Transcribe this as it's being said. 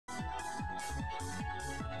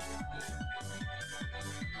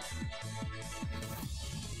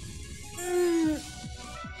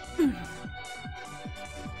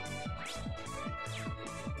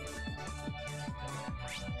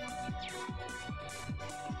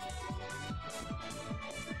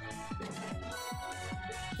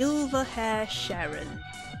Silver hair Sharon.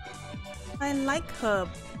 I like her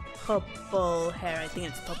purple hair. I think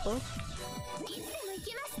it's purple.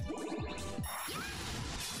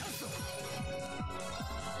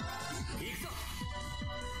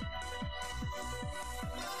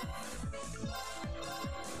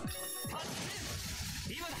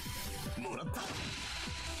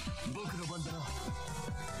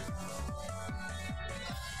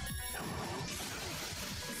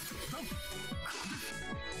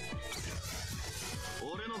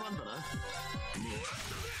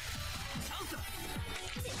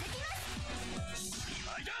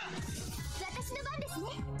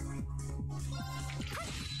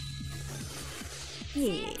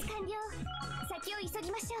 Yeah.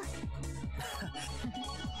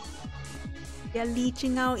 They're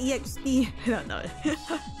leeching out EXP. No,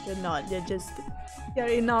 they're not. They're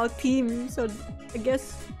in our team, so I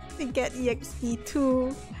guess they get EXP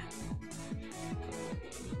too.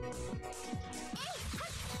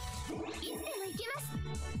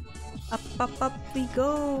 Up we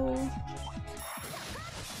go.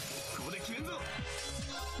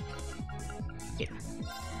 Yeah.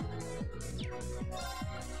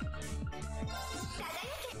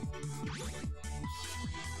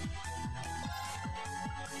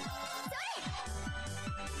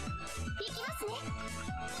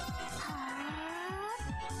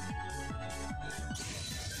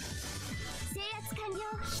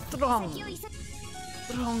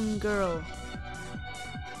 Strong girl.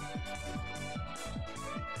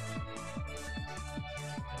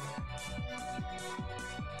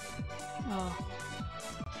 Oh.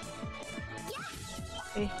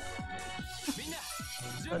 Okay.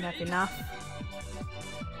 Don't have enough.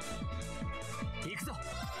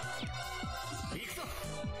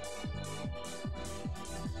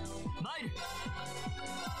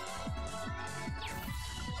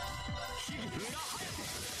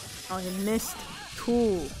 Oh, he missed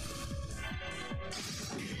 2.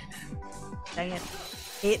 Dang it.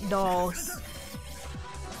 8 dolls.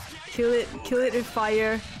 Kill it with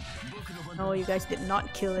fire. No, you guys did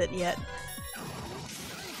not kill it yet.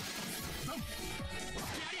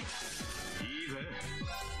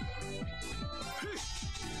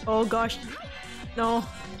 Oh gosh. No.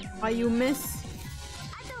 Why you miss?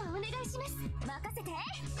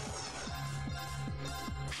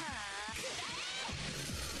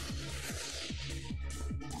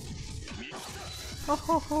 Oh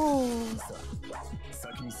ho ho.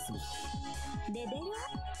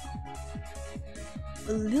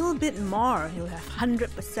 A little bit more, he'll have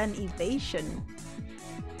 100% evasion.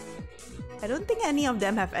 I don't think any of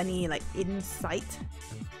them have any like insight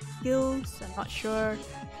skills, I'm not sure.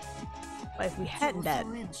 But if we had that,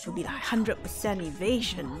 it would be like 100%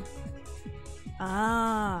 evasion.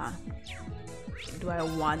 Ah. Do I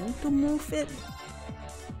want to move it?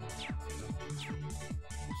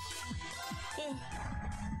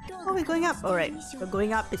 Oh, we're going up. Alright, so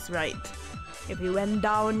going up is right. If we went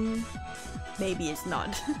down, maybe it's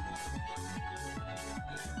not.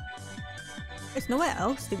 There's nowhere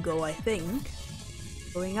else to go, I think.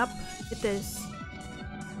 Going up it is.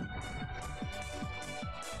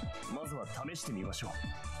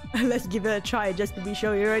 Let's give it a try just to be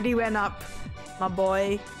sure. You already went up, my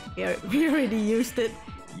boy. We already used it.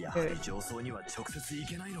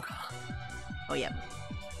 Oh yeah.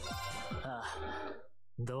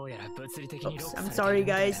 Oops, I'm sorry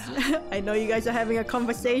guys. I know you guys are having a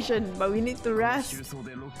conversation, but we need to rest.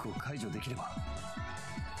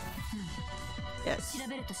 Yes.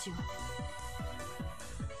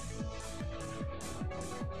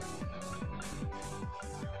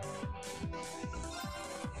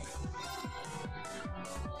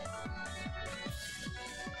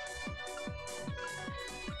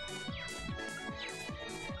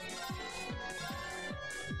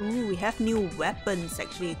 Ooh, we have new weapons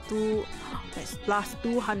actually. That's plus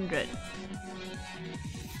 200.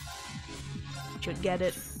 Should get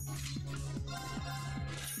it.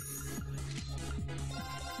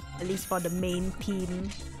 At least for the main team.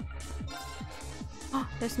 Oh,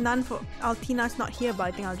 there's none for Altina's not here, but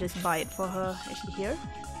I think I'll just buy it for her. Is she here?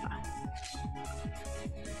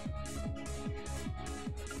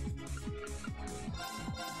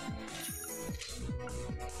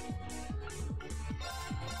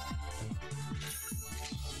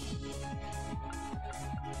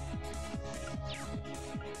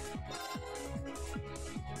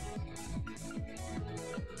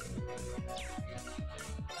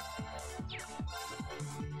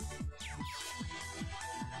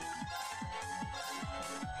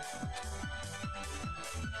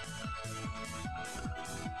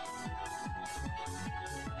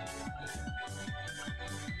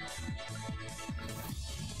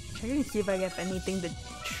 checking to see if I have anything to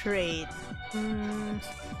trade.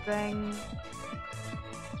 Strength.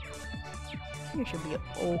 I think it should be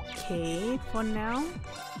okay for now.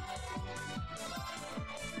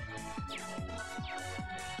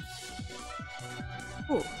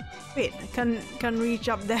 Oh, wait, I can't reach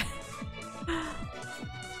up there.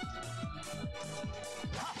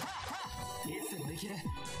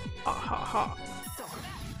 Ha ha ha.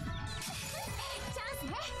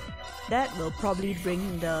 That will probably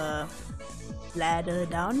bring the ladder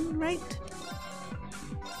down, right?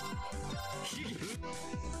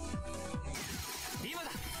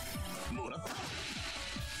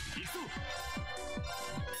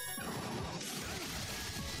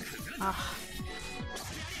 Ah,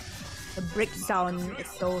 the brick sound is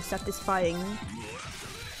so satisfying.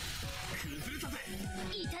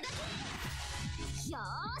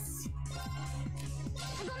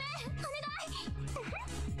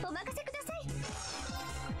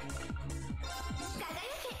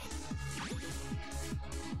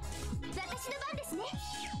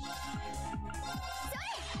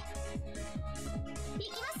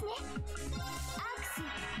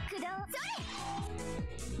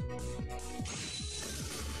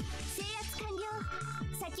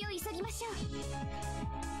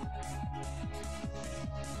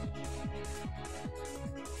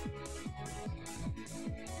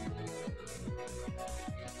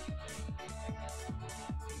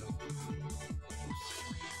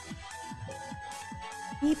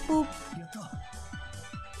 Beep boop.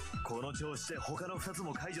 この調子で他の2つ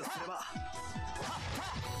も解除すれば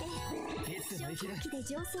いつでもいける。で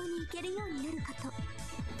上層に行けるようになるか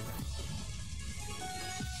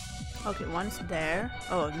と。 Okay, once there.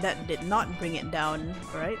 Oh, that did not bring it down,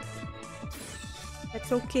 right?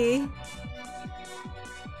 That's okay.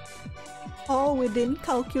 All within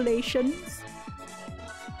calculations.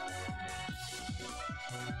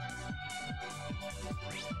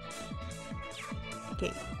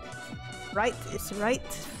 Okay. Right is right.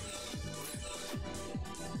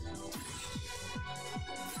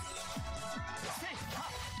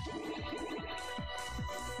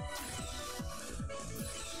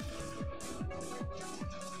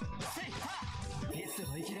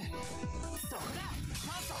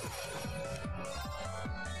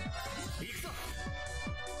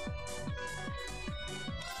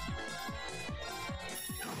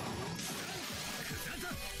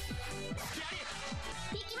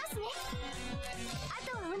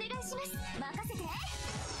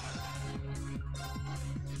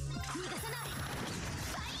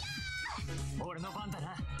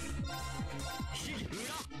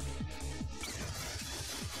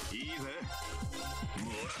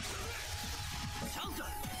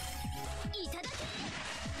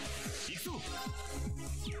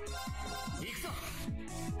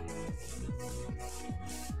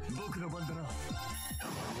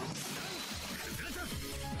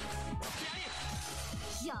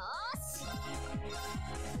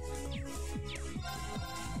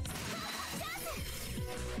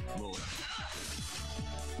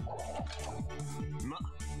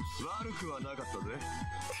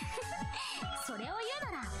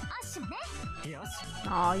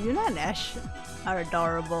 Aw, Yuna and Ash are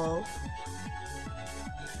adorable.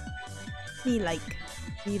 Me like.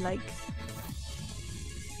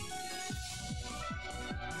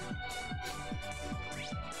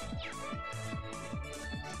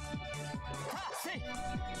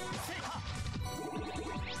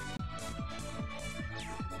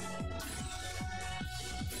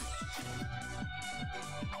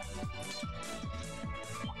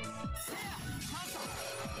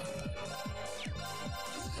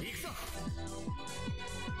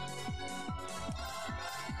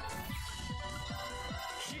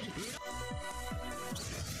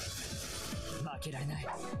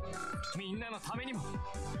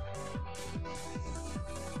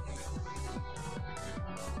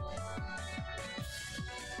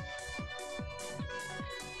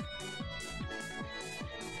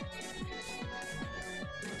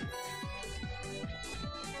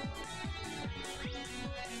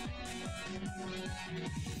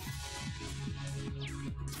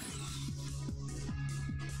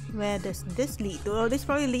 Where does this lead to? Oh, this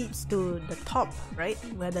probably leads to the top, right?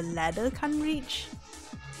 Where the ladder can't reach.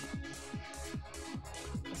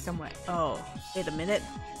 Somewhere. Oh, wait a minute.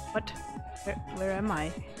 What? Where am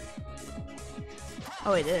I?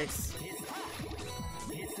 Oh, it is.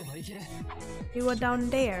 We were down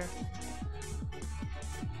there.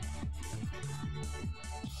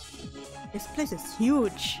 This place is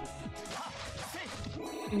huge.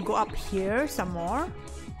 You can go up here some more.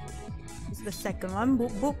 This is the second one.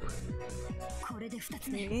 Boop boop.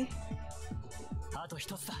 Okay.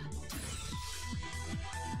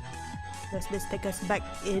 Does this take us back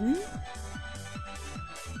in?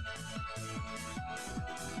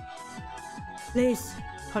 Please,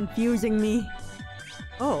 confusing me.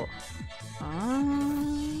 Oh.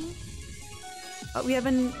 But we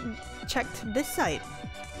haven't checked this side.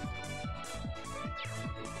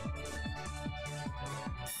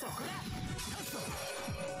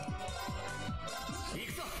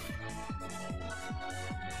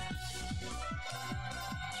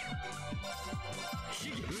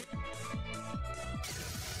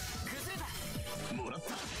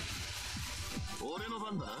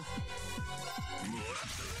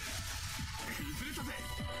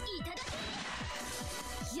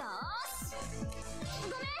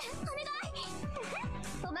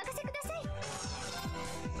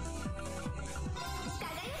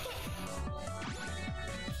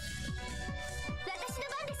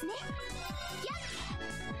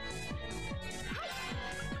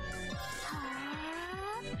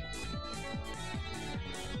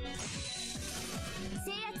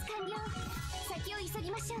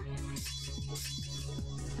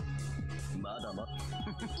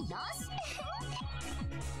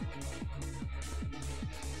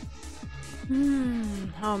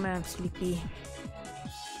 Oh man, I'm sleepy.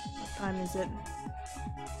 What time is it?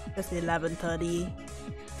 Just 11:30.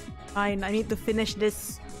 Fine, I need to finish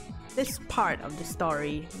this part of the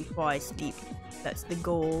story before I sleep. That's the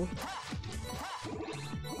goal.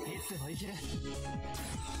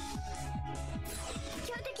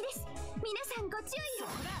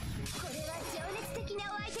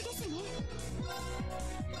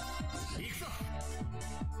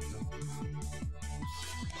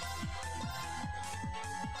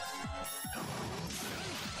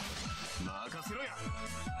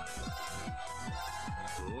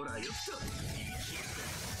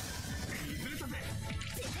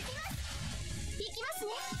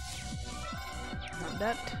 Not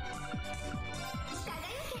that.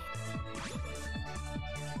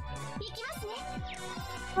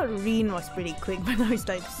 I thought Reen was pretty quick, but now he's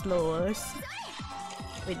like slower.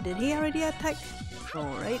 Wait, did he already attack? No,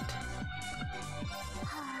 right?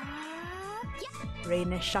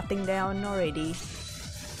 Rain is shutting down already.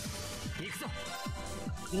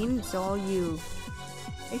 Reen, it's all you.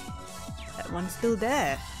 Hey, that one's still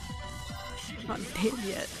there. Not dead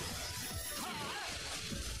yet.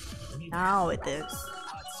 Now it is.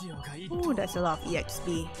 Ooh, that's a lot of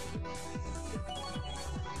EXP.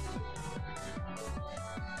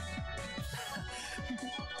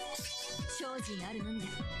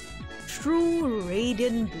 True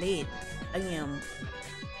Radiant Blade.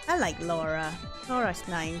 I like Laura. Laura's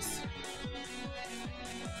nice.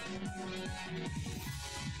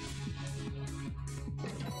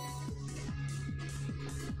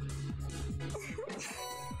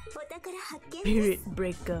 Spirit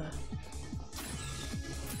Breaker.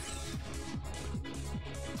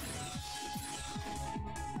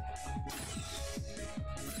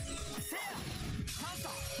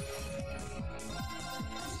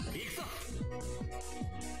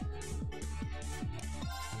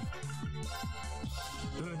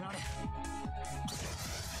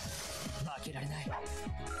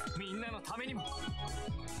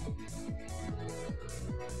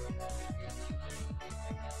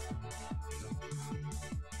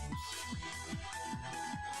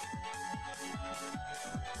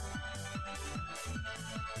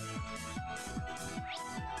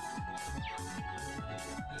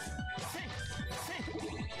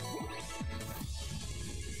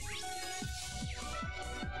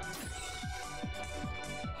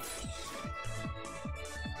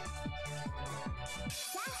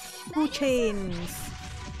 Two chains.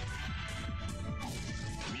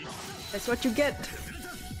 That's what you get.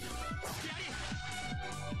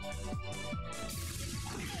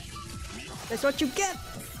 That's what you get.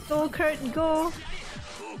 Go, Kurt, go.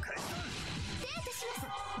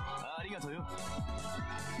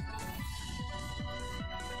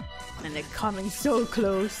 And they're coming so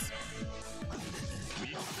close.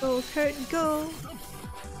 Go, Kurt, go.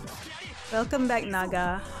 Welcome back,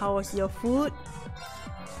 Naga. How was your food?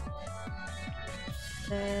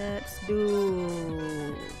 Let's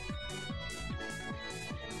do...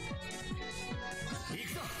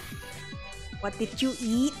 What did you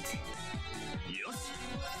eat?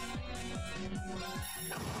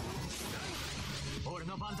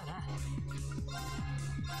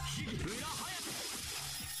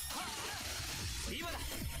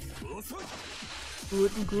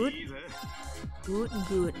 Good, good. Good,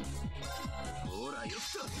 good.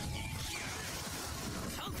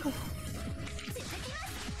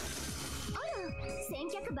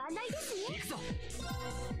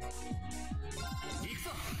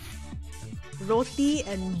 Roti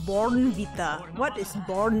and Born Vita. What is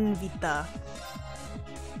Born Vita?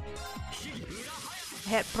 I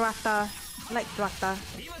had prata. I like prata.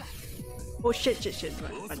 Oh shit.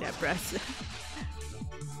 What did I press?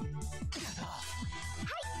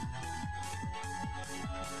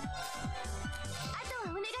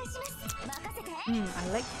 I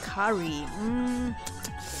like curry.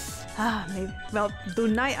 Maybe. Well,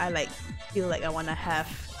 tonight I feel like I wanna have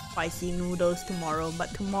spicy noodles tomorrow,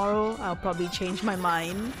 but tomorrow I'll probably change my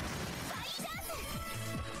mind.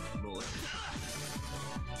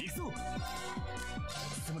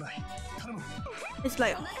 It's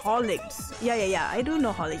like Horlicks. Yeah. I do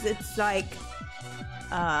know Horlicks. It's like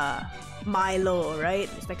Milo, right?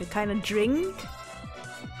 It's like a kind of drink.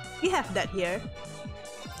 We have that here.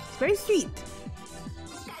 It's very sweet.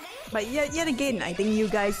 But yet again, I think you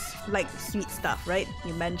guys like sweet stuff, right?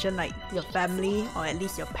 You mentioned like your family, or at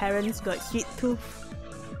least your parents, got sweet tooth.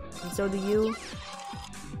 And so do you.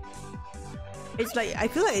 It's like, I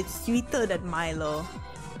feel like it's sweeter than Milo.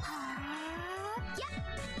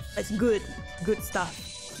 It's good. Good stuff.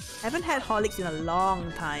 I haven't had Horlicks in a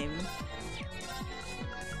long time.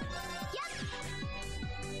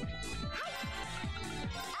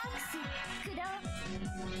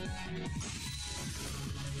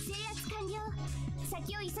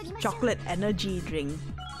 Chocolate energy drink.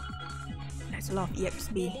 That's a lot of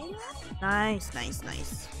EXP. Nice.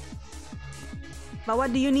 But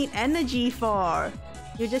what do you need energy for?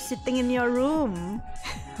 You're just sitting in your room.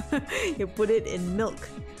 You put it in milk.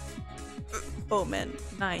 Oh man,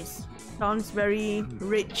 nice. Sounds very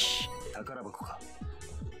rich.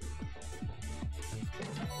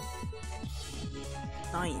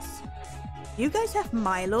 Nice. You guys have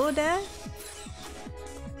Milo there?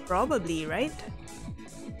 Probably, right?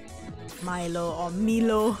 Milo or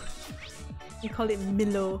Milo. You call it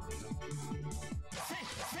Milo.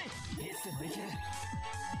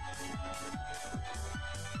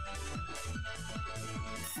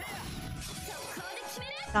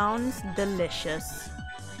 Sounds delicious.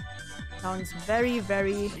 Sounds very,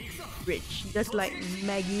 very rich. Just like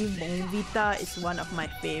Maggie, Bonvita is one of my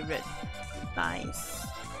favorite. Nice.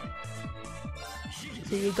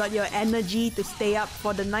 So you got your energy to stay up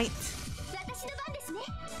for the night?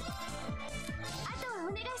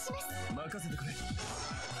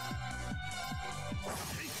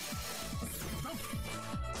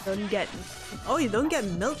 Don't get... Oh, you don't get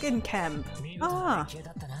milk in camp. Ah.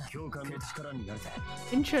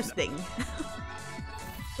 Interesting.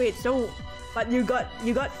 Wait, so... But you got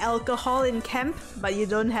alcohol in camp, but you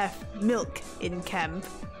don't have milk in camp.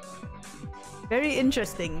 Very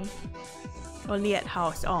interesting. Only at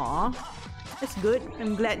house. Aw. That's good.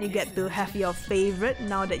 I'm glad you get to have your favorite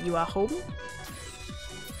now that you are home.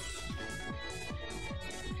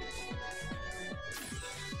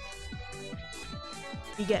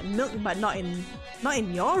 You get milk, but not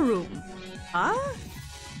in your room. Huh?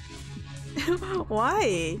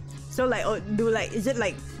 Why? So like, is it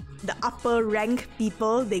like the upper rank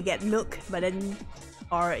people, they get milk, but then,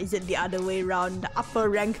 or is it the other way around? The upper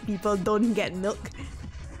rank people don't get milk.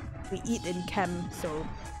 We eat in camp, so.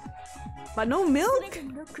 But no milk?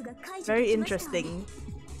 Very interesting.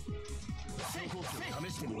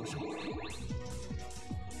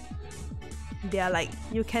 They are like,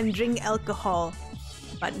 you can drink alcohol,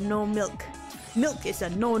 but no milk. Milk is a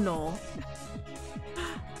no-no.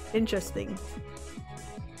 Interesting.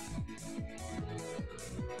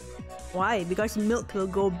 Why? Because milk will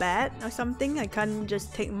go bad or something? I can't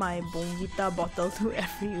just take my Bonvita bottle to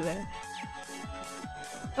everywhere.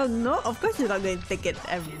 Oh no, of course you're not going to take it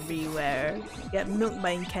everywhere. You get milk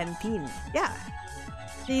by in canteen. Yeah.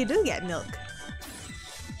 So you do get milk.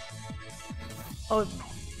 Oh,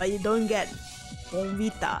 but you don't get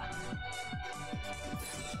Bonvita.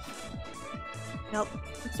 Nope,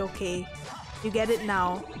 it's okay. You get it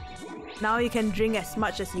now. Now you can drink as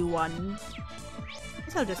much as you want. I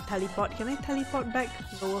guess I'll just teleport. Can I teleport back?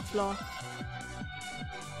 Lower floor.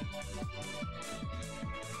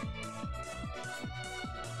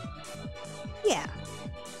 Yeah.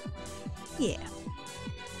 Yeah.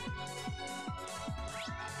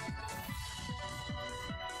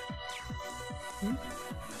 Hmm?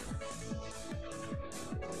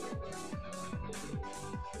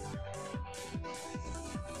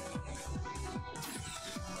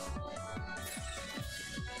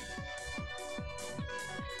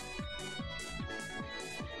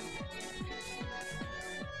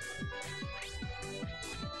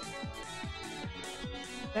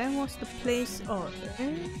 Where was the place? Oh,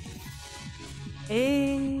 there.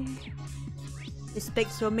 Hey.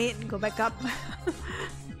 Mistakes were made. Go back up.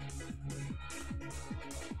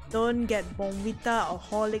 Don't get Bonvita or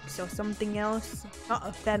Horlicks or something else. Not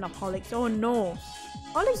a fan of Horlicks. Oh no.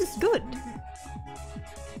 Horlicks is good.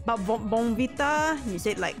 But Bonvita, you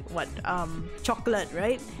said like what? Chocolate,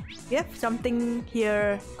 right? We have something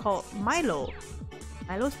here called Milo.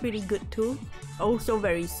 Milo's pretty good too. Also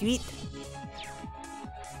very sweet.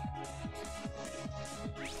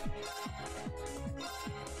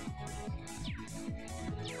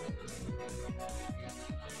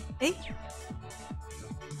 Hey?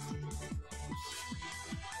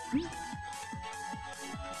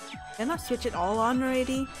 Can I switch it all on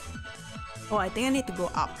already? Oh, I think I need to go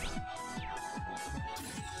up.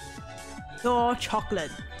 Oh,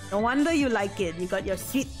 chocolate. No wonder you like it. You got your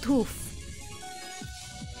sweet tooth.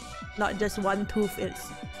 Not just one tooth, it's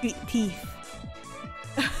sweet teeth.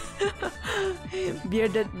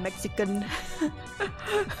 Bearded Mexican.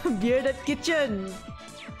 Bearded kitchen.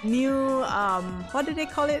 New, what do they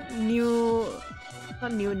call it? New,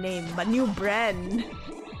 not new name, but new brand.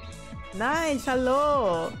 Nice,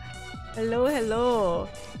 hello. Hello, hello.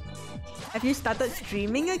 Have you started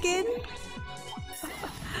streaming again?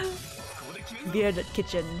 Bearded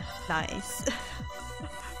kitchen, nice.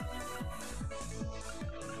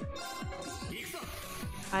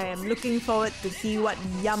 I am looking forward to see what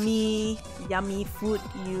yummy food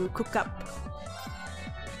you cook up.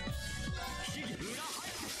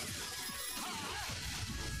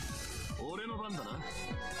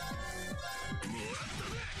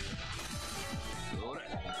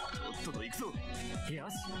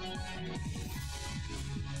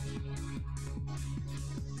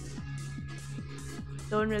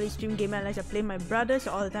 Don't really stream gamer unless I play my brothers.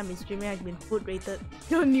 All the time in streaming has been food rated.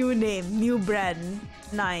 No new name, new brand.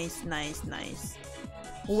 Nice, nice, nice.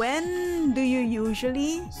 When do you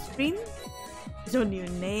usually stream? So new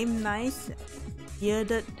name, nice.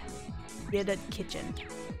 Bearded kitchen.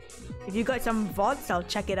 If you got some VODs, I'll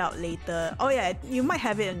check it out later. Oh yeah, you might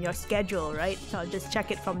have it on your schedule, right? So I'll just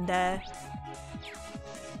check it from there.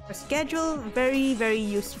 Your schedule, very, very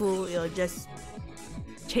useful. It'll just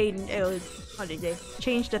change, how do you say?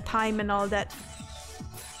 Change the time and all that.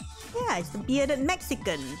 Yeah, it's the bearded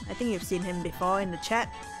Mexican. I think you've seen him before in the chat.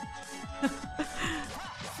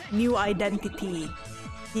 New identity.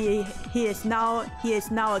 He is now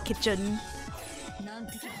a kitchen.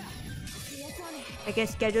 I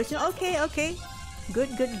guess schedule soon. Okay.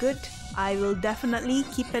 Good. I will definitely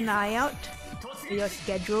keep an eye out for your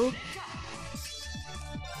schedule.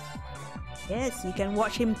 Yes, you can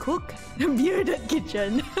watch him cook. Bearded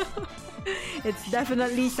kitchen. It's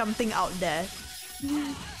definitely something out there.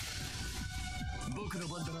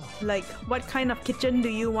 Like, what kind of kitchen do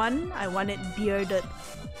you want? I want it bearded.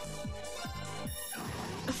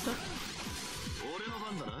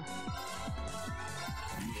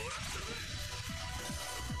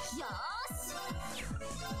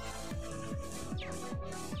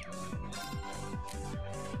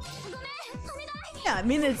 Yeah, I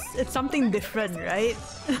mean it's something different, right?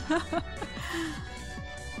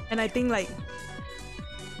 And I think like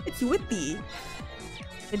it's witty.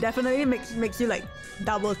 It definitely makes you like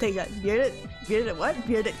double take that bearded what?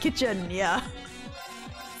 Bearded kitchen, yeah.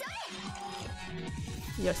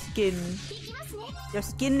 Your skin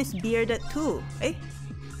is bearded too, eh?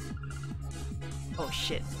 Oh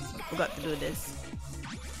shit, forgot to do this.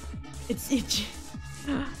 It's itchy.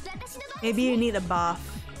 Maybe you need a bath.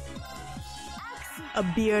 A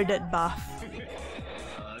bearded bath.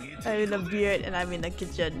 I'm in a beard and I'm in the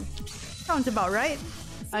kitchen. Sounds about right.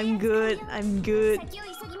 I'm good.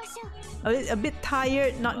 A bit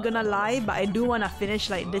tired, not gonna lie, but I do wanna finish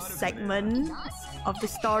like this segment of the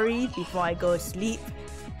story before I go sleep.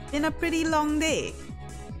 Been a pretty long day.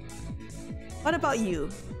 What about you?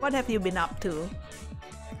 What have you been up to?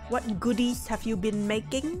 What goodies have you been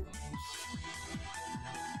making?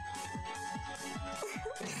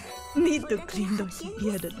 Need to clean those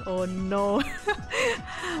bearded. Oh no.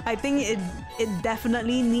 I think it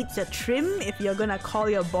definitely needs a trim if you're gonna call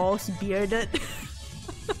your balls bearded.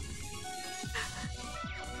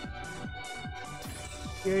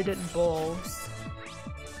 Bearded balls.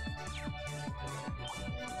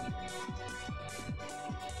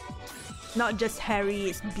 Not just hairy,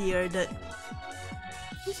 it's bearded.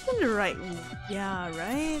 Is this the right one? Yeah,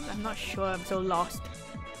 right? I'm not sure, I'm so lost.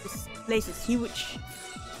 This place is huge.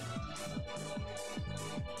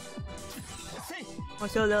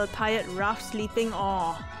 Also a little tired, rough sleeping.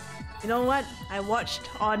 Oh, you know what? I watched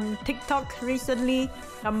on TikTok recently,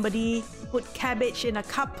 somebody put cabbage in a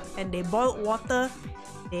cup and they boiled water.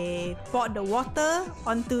 They poured the water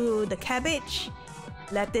onto the cabbage,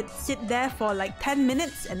 let it sit there for like 10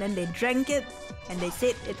 minutes and then they drank it, and they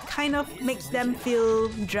said it kind of makes them feel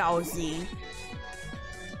drowsy.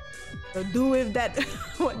 So do with that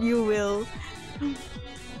what you will.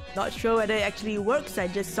 Not sure whether it actually works, I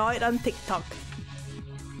just saw it on TikTok.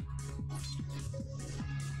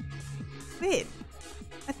 Wait,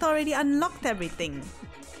 I thought I already unlocked everything.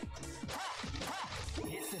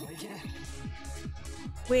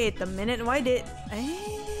 Wait a minute, why did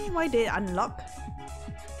it unlock?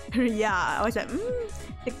 Yeah, I was like,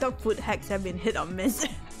 TikTok food hacks have been hit or miss.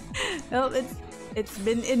 Well, it's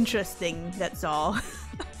been interesting, that's all.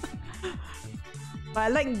 But I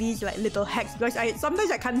like these like little hacks because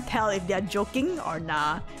sometimes I can't tell if they're joking or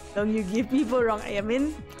nah. Don't you give people wrong? I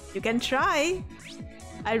mean, you can try.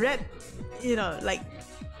 I read, you know, like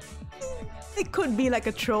it could be like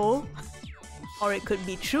a troll, or it could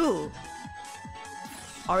be true,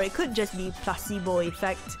 or it could just be placebo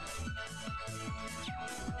effect.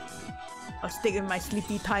 I'll stick with my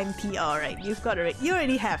sleepy time PR, right? You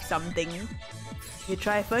already have something. You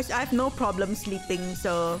try first. I have no problem sleeping,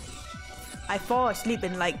 so I fall asleep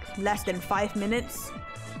in like less than 5 minutes.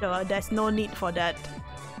 So there's no need for that.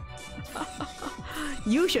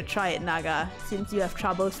 You should try it, Naga, since you have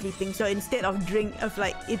trouble sleeping. So instead of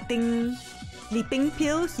eating sleeping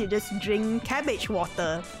pills, you just drink cabbage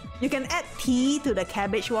water. You can add tea to the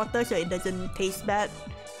cabbage water so it doesn't taste bad,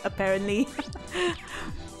 apparently.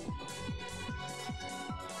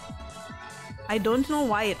 I don't know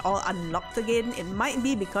why it all unlocked again. It might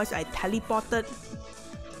be because I teleported.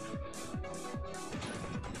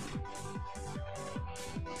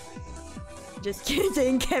 Just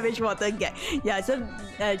kidding, cabbage water. Yeah, so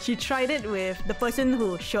she tried it with the person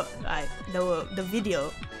who showed the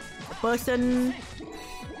video. The person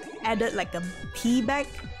added like a tea bag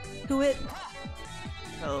to it.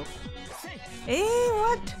 So,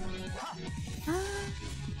 what?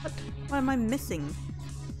 What am I missing?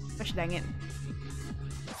 Gosh dang it.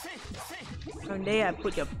 One day I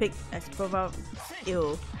put your pic as profile.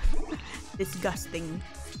 Ew. Disgusting.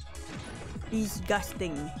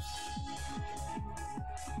 Disgusting.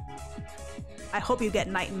 I hope you get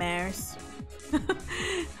nightmares.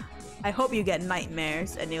 I hope you get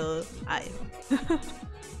nightmares and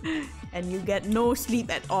and you get no sleep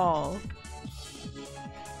at all.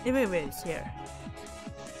 Wait, it's here.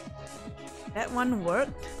 That one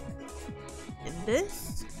worked. And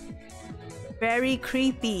this? Very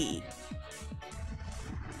creepy.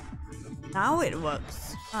 Now it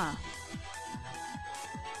works. Huh.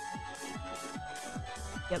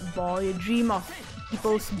 Get ball. You dream of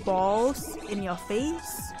people's balls in your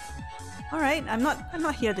face. Alright, I'm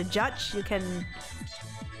not here to judge. You can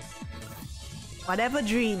whatever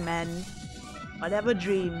dream, man. Whatever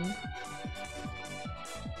dream.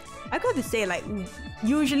 I got to say, like,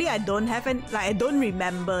 usually I don't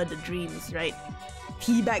remember the dreams, right?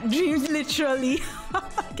 Teabag dreams, literally.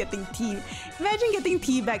 Imagine getting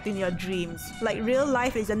teabagged in your dreams. Like, real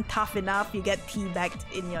life isn't tough enough, you get teabagged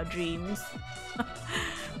in your dreams.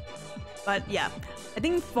 But yeah, I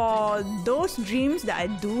think for those dreams that I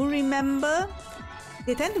do remember,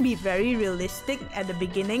 they tend to be very realistic at the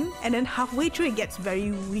beginning, and then halfway through it gets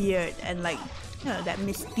very weird and like, you know, that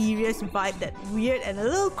mysterious vibe, that weird and a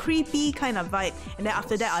little creepy kind of vibe. And then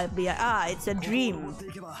after that I'll be like, it's a dream.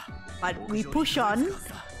 But we push on,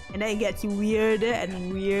 and then it gets weirder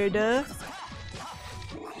and weirder.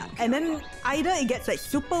 And then either it gets like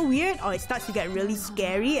super weird or it starts to get really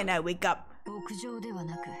scary and I wake up.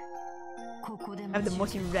 I have the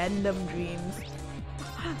most random dreams.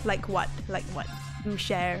 Like what? Like what? Do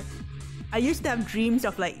share. I used to have dreams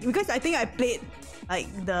of like, because I think I played like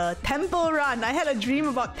the Temple Run. I had a dream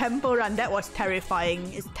about Temple Run. That was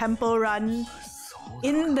terrifying. It's Temple Run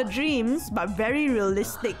in the dreams, but very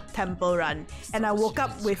realistic Temple Run. And I woke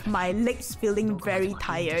up with my legs feeling very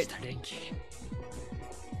tired.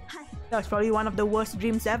 That was probably one of the worst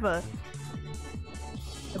dreams ever.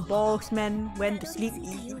 The boss man went to sleep.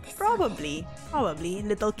 Probably.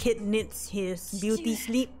 Little kid needs his beauty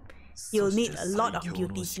sleep. He'll need a lot of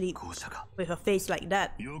beauty sleep with a face like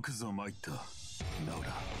that.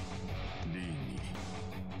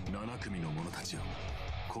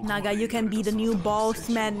 Naga, you can be the new boss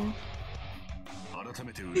man.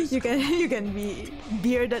 You can be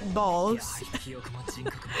bearded balls.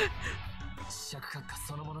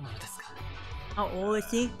 How old is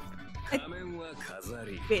he?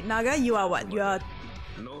 Wait, Naga, you are what? You are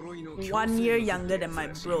 1 year younger than my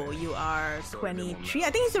bro. You are 23. I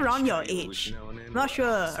think it's around your age. I'm not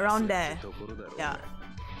sure. Around there. Yeah.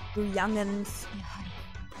 You youngins.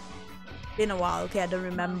 Been a while. Okay, I don't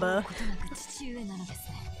remember.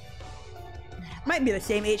 Might be the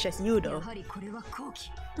same age as you though.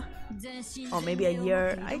 Or maybe a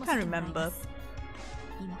year. I can't remember.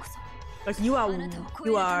 Because you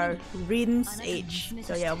are Rin's age,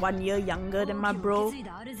 so yeah, 1 year younger than my bro.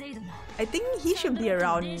 I think he should be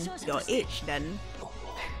around your age then.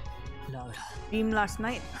 Dream last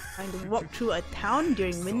night, trying to walk through a town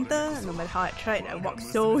during winter. No matter how I tried, I walked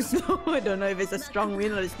so slow. I don't know if it's a strong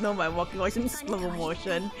wind or it's no, my walking was in slow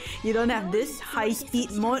motion. You don't have this high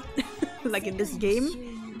speed mode like in this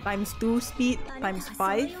game, times 2 speed, times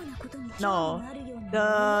 5. No,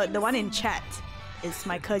 the one in chat is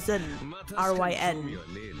my cousin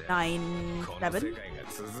RYN97.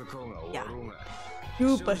 Yeah,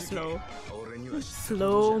 super slow.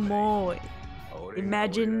 Slow mode.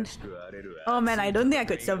 Imagine. Oh man, I don't think I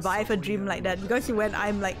could survive a dream like that, because when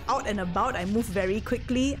I'm like out and about, I move very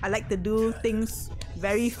quickly. I like to do things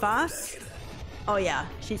very fast. Oh yeah,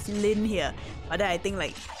 she's Lin here. But then I think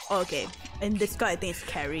like, oh, okay, in Discord I think it's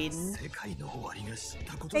Karin.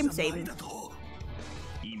 Same.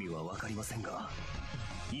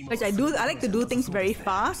 Because I like to do things very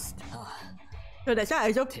fast. So that's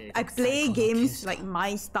why I play games like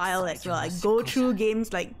my style as well. I go through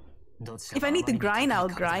games like, if I need to grind, I'll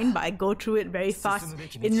grind, but I go through it very fast.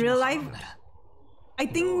 In real life, I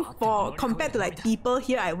think compared to like people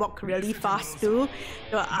here, I walk really fast too.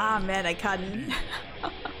 So man, I can't.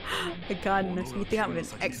 I can't. I was meeting up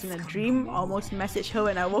with ex in a dream. Almost messaged her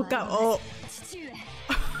when I woke up. Oh.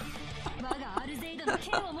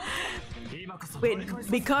 Wait,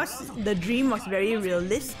 because the dream was very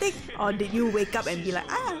realistic, or did you wake up and be like,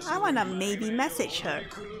 I wanna maybe message her?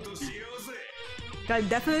 I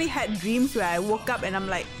definitely had dreams where I woke up and I'm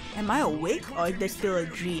like, am I awake or is there still a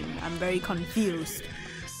dream? I'm very confused.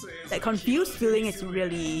 That confused feeling is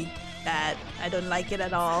really bad. I don't like it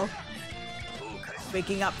at all.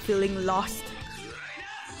 Waking up feeling lost.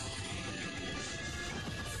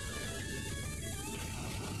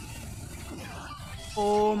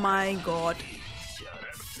 Oh my god.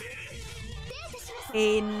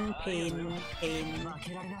 Pain.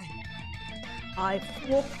 I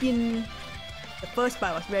woke in. The first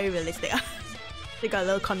part was very realistic. They got a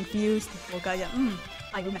little confused. Woke up,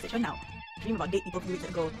 I will message her now. Dream about date people a few weeks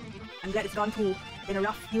ago. I'm glad it's gone through in a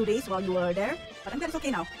rough few days while you were there, but I'm glad it's okay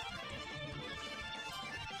now.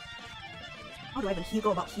 How do I even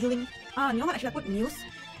go about healing? You know what? I should have put news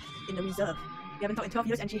in the reserve. We haven't talked in 12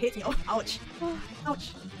 years and she hates me. Oh, ouch. Oh,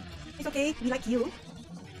 ouch. It's okay. We like you.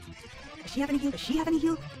 Does she have any heal? Does she have any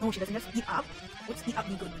heal? No, she doesn't. Just speed up. Would speed up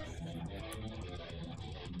be good?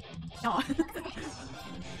 No.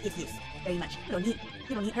 Yes. Very much. You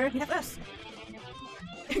don't need her. You have us.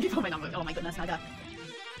 Give her my number. Oh my goodness, Naga.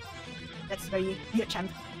 That's very weird, champ.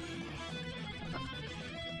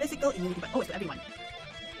 Physical immunity, but it's for everyone.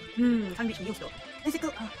 Can't reach news though.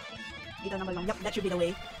 Physical. Leader number 1. Yup, that should be the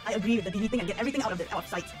way. I agree with the deleting and get everything out of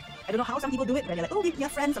sight. I don't know how some people do it, where they're like, oh, we are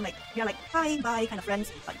friends. I'm like, we are like, hi, bye, kind of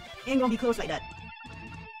friends. But ain't gonna be close like that.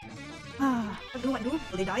 What do?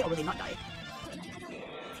 Will they die or will they not die?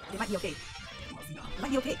 They might be okay. They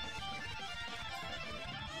might be okay.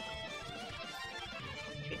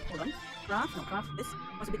 Wait, hold on. Craft? No, craft. This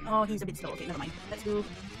was a bit. Oh, he's a bit slow. Okay, never mind. Let's do.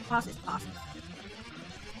 Pass is pass.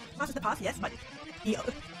 Pass is the pass, yes, but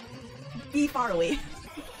be far away.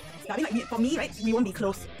 I mean, like, for me, right, we won't be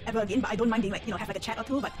close ever again, but I don't mind being like, have like a chat or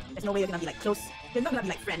two, but there's no way you're gonna be like close. You're not gonna be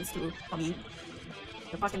like friends too, for me.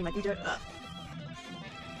 The past can be my future.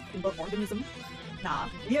 Simple organism. Nah,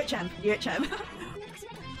 weird champ.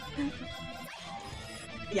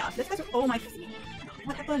 Yeah, let's go. Oh my.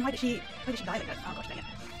 What happened? Why did she die like that? Oh gosh, dang it.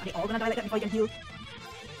 Are they all gonna die like that before you can heal?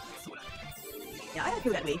 Yeah, I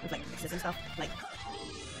feel that way with like exes and stuff. Like,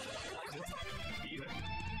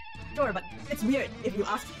 sure, but it's weird if you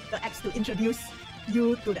ask the ex to introduce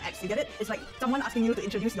you to the ex. You get it? It's like someone asking you to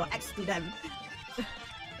introduce your ex to them.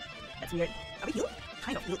 That's weird. Are we healed?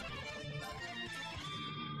 Kind of healed.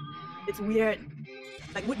 It's weird.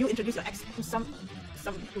 Like, would you introduce your ex to some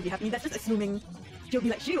who'll be happy? That's just assuming she'll be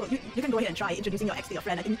like, you can go ahead and try introducing your ex to your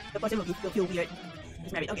friend. I think the person will feel weird.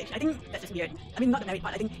 He's married. Okay, I think that's just weird. I mean, not the married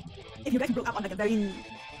part. I think if you guys broke up on like a very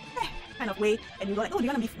kind of way, and you go like, oh,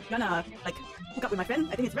 you're gonna like hook up with my friend.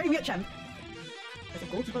 I think it's very weird, champ. There's a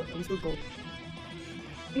goalkeeper. We still go.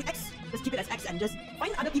 I mean, ex. Just keep it as ex and just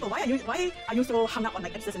find other people. Why are you so hung up on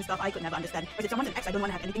like exes and stuff? I could never understand. Because if someone's an ex, I don't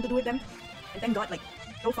want to have anything to do with them. And thank God, like,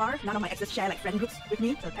 so far, none of my exes share like friend groups with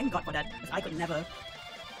me, so thank God for that, because I could never.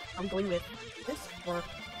 Are we going with this? Or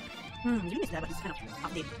Dream is there, but it's kind of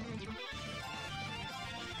update.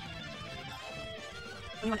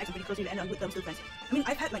 Only one ex is pretty close, you end on good terms, still friends. I mean,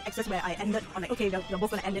 I've had like exes where I ended on like, okay, we're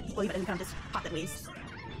both gonna end it equally, but then we kind of just parted ways.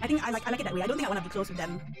 I think I like it that way. I don't think I want to be close with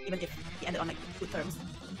them, even if we ended on like good terms.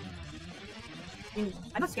 I mean,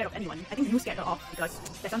 I'm not scared of anyone. I think you scared her off because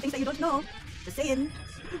there's some things that you don't know. Just saying.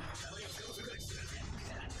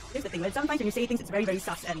 thing. But sometimes when you say things, it's very, very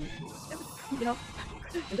sus, and you know,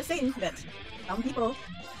 I'm just saying that some people,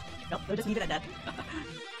 nope, we'll just leave it at that.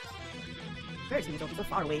 Where is Mizo? He's so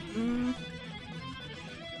far away.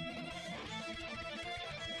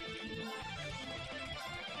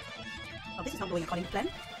 Oh, this is not going according to plan.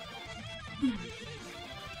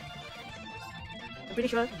 I'm pretty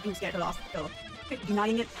sure being scared a lot, so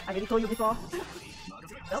denying it, I already told you before.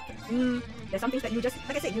 Well, there's some things that you just,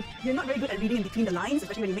 like I said, you're not very good at reading in between the lines,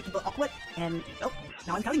 especially when you make people awkward, and, well,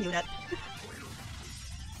 now I'm telling you that.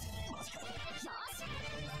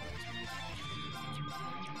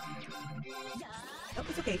 Oh,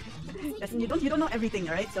 it's okay. You don't know everything,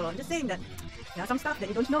 alright? So I'm just saying that there are some stuff that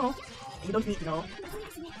you don't know, that you don't need to know.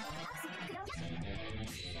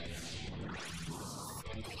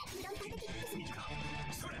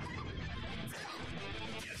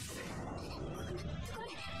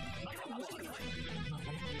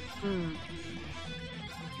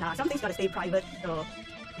 Nah, some things gotta stay private, so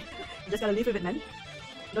you just gotta live with it, man. You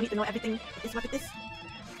don't need to know everything. It is what it is.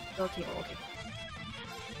 Okay, oh, okay.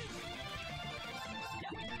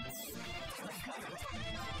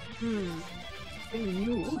 Bring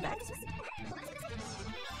you back.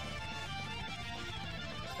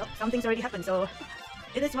 Well, something's already happened, so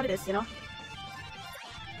it is what it is, you know.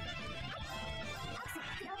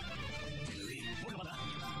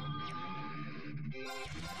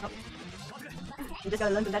 You just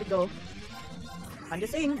gotta learn to let it go. I'm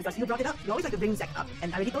just saying, because you brought it up, you always like to bring Zack up,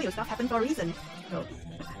 and I already told you stuff happened for a reason. So,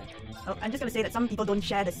 oh, I'm just gonna say that some people don't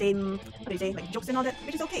share the same, what do you say, like jokes and all that,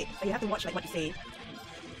 which is okay, but you have to watch like what you say. You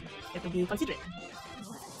have to be considerate.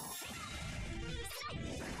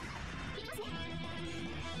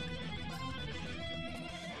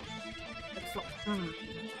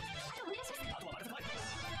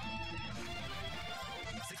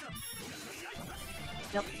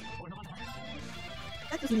 Yep.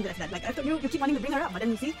 Let's just leave it as that. Like, I thought you keep wanting to bring her up, but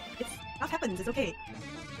then you see, stuff happens, it's okay.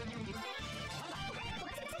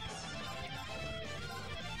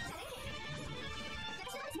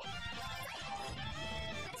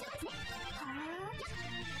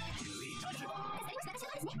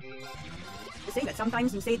 Just saying that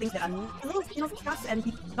sometimes you say things that are a little, you know, sus, and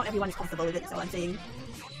not everyone is comfortable with it, so I'm saying...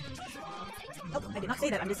 Nope, I did not say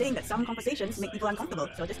that. I'm just saying that some conversations make people uncomfortable,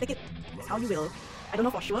 so just take it as how you will. I don't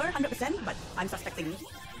know for sure, 100%, but I'm suspecting.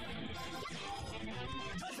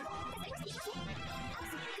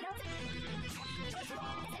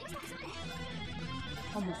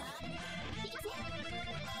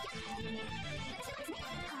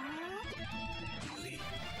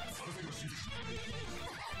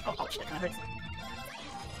 Oh, ouch, that kinda hurts.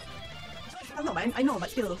 Oh, no, I know, but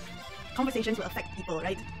still, conversations will affect people,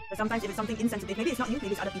 right? But sometimes if it's something insensitive, maybe it's not you,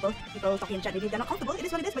 maybe it's other people. People talking in chat, maybe they're not comfortable. It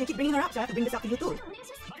is what it is, but you keep bringing her up, so I have to bring this up to you too.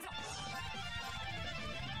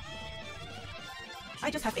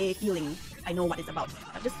 I just have a feeling I know what it's about.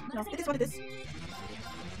 But just, you know, it is what it is.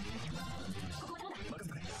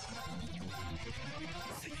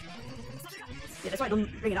 Yeah, that's why I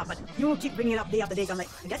don't bring it up, but you keep bringing it up day after day, so I'm like,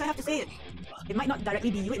 I guess I have to say it. It might not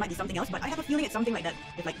directly be you, it might be something else, but I have a feeling it's something like that,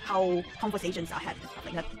 with like how conversations are had and stuff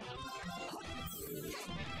like that.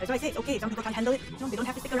 That's why I say it's okay, some people can't handle it, no, they don't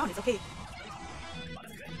have to stick around, it's okay.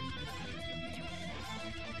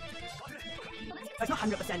 But it's not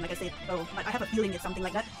 100% like I said, so, but I have a feeling it's something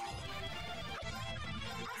like that.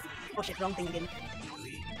 Oh shit, wrong thing again.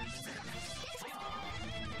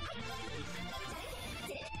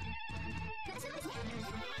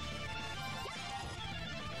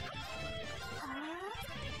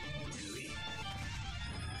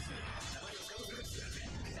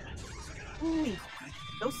 Ooh,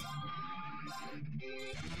 close.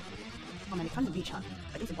 Oh man, it can't reach, huh? I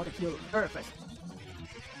think it's important to heal her first.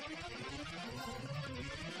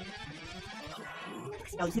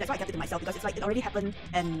 Well, you see, that's why I kept it to myself, because it's like, it already happened,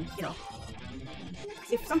 and, you know,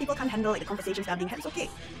 if some people can't handle like the conversations that are being had, it's okay.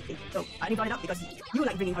 So, I only brought it up because you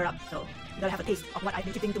like bringing her up, so you gotta have a taste of what I've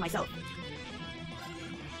been keeping to myself.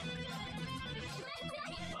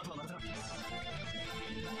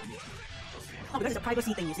 Oh, because it's a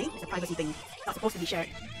privacy thing, you see? It's a privacy thing. It's not supposed to be shared.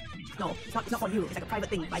 No, it's not for you. It's like a private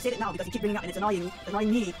thing. But I said it now because you keep bringing it up and it's annoying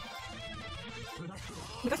me.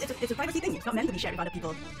 Because it's a privacy thing. It's not meant to be shared with other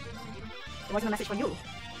people. It wasn't a message for you.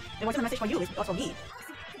 It wasn't a message for you. It was for me.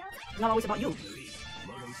 It's not always about you.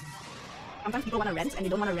 Sometimes people want to rent and they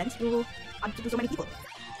don't want to rent to so many people.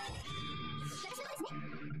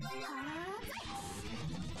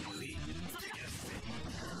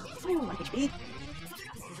 Ooh, 1 HP.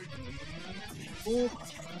 Ooh.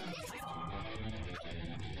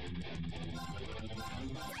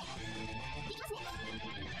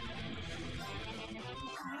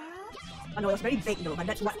 I know it was very vague though, but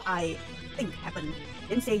that's what I think happened.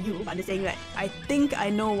 Didn't say you, but I'm just saying that I think I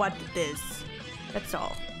know what it is. That's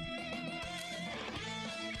all.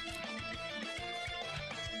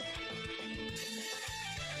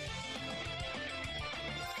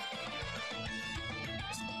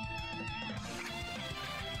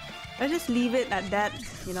 I just leave it at that,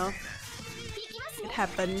 you know. It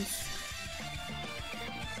happens.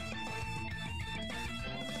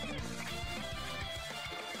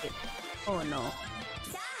 Oh no.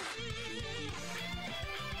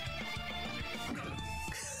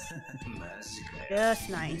 Just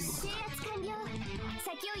nice.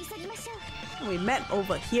 We met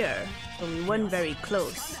over here, so we weren't very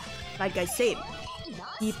close. Like I said,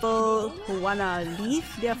 people who wanna leave,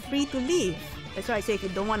 they're free to leave. That's why I say if you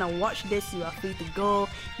don't wanna watch this, you are free to go.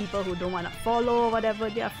 People who don't wanna follow or whatever,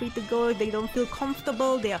 they are free to go. If they don't feel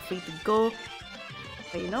comfortable, they are free to go.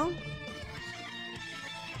 But you know,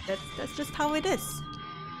 that's just how it is.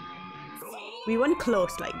 We weren't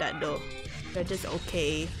close like that though. We're just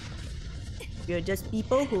okay. We're just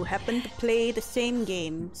people who happen to play the same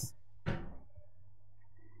games.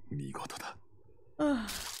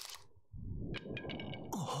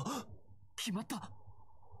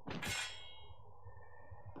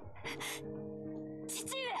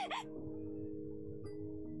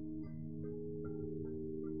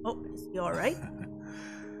 Oh, is he alright?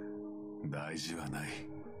 大事はない。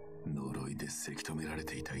呪いでせき止められ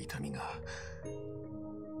ていた痛みが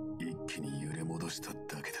一気に揺れ戻した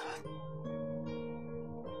だけだ。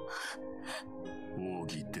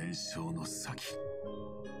奥義伝承の先、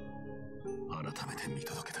改めて見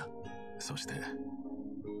届けた。そして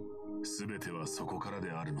全てはそこから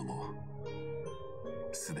であるのも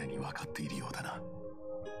すでに分かっているようだな。は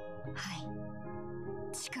い。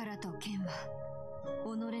力と剣は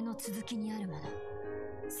己の続きにあるもの。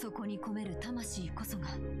そこに込める魂こそが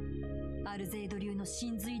アルゼイド流の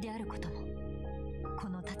真髄であることも、こ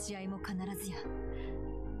の立ち会いも必ずや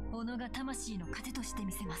己が魂の糧として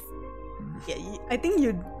見せます。Yeah, I think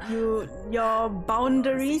your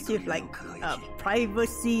boundaries with like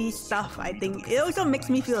privacy stuff, I think it also makes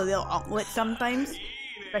me feel a little awkward sometimes,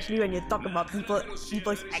 especially when you talk about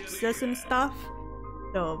people's access and stuff.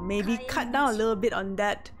 So maybe cut down a little bit on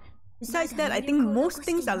that. Besides that, I think most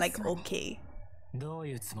things are like okay.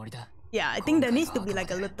 Yeah, I think there needs to be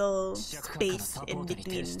like a little space in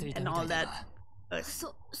between and all that.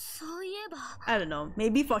 I don't know,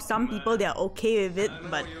 maybe for some people they are okay with it,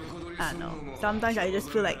 but I don't know. Sometimes I just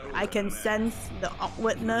feel like I can sense the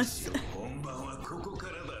awkwardness.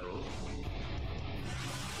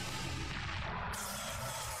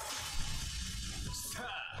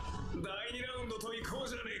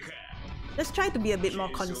 Just try to be a bit more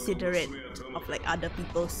considerate of like other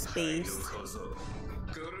people's space.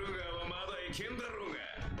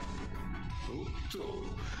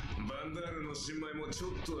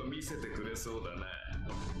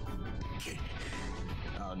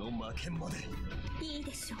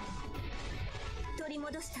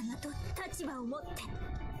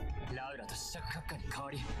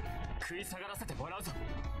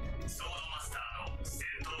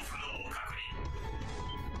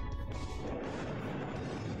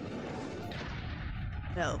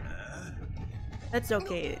 No. That's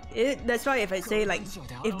okay. That's why if I say like,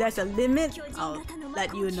 if there's a limit, I'll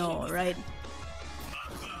let you know, right?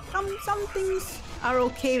 Some things are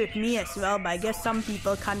okay with me as well, but I guess some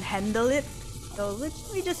people can't handle it. So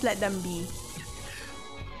we just let them be.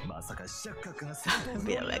 A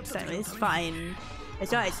bit of excitement, it's fine.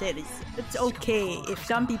 That's why I said it's okay. If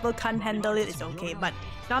some people can't handle it, it's okay. But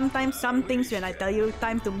sometimes some things, when I tell you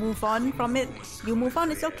time to move on from it, you move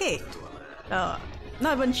on, it's okay.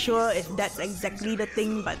 Not even sure if that's exactly the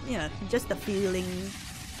thing, but you know, just a feeling.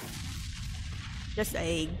 Just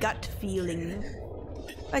a gut feeling.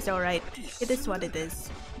 But it's alright. It is what it is.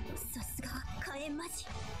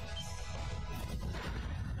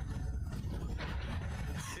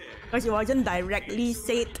 Because it wasn't directly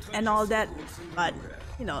said and all that, but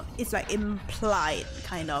you know, it's like implied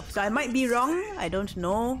kind of. So I might be wrong, I don't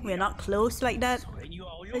know, we're not close like that.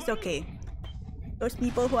 It's okay. Those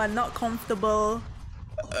people who are not comfortable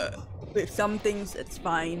with some things, it's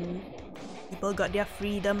fine. People got their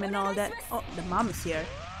freedom and all that. Oh, the mom is here.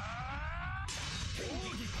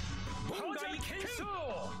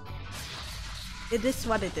 It is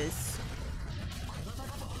what it is.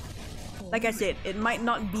 Like I said, it might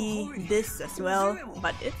not be this as well,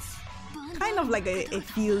 but it's kind of like a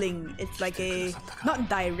feeling. It's like a not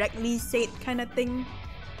directly said kind of thing.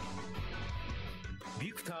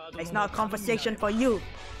 It's not a conversation for you.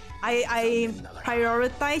 I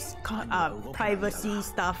prioritize privacy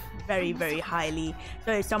stuff very, very highly.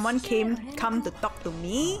 So if someone come to talk to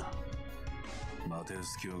me,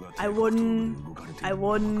 I wouldn't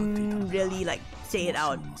really like say it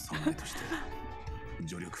out.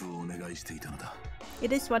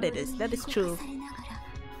 It is what it is. That is true.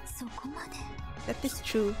 That is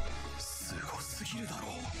true.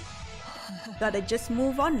 Gotta just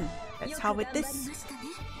move on. That's how it is.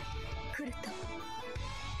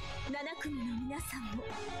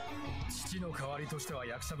 父の代わりとしては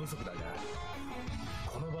役者不足だが、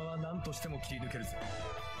この場は何としても切り抜けるぜ。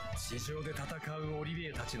地上で戦うオリビ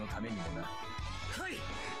エたちのためにもな。はい。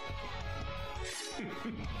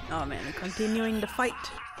Oh man, continuing the fight.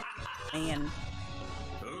 Man.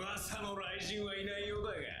 噂の雷神はいないよう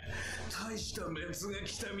だが、大したメンツが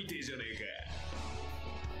来たみてえじゃねえか。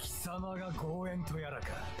貴様が豪縁とやらか。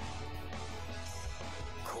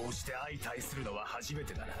こうして相対するのは初め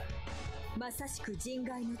てだな。まさしく人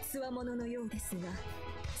外の強者のようですが、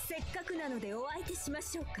せっかくなのでお相手しま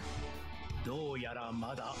しょうか。どうやら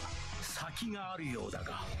まだ先があるようだ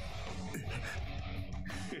が。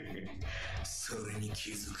それに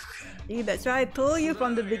気づくか。See, that's why I told you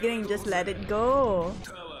from the beginning, just let it go.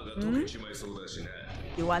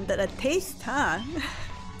 You wanted a taste, huh?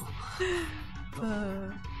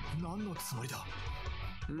 何のつもりだ。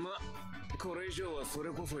ま、これ以上はそれ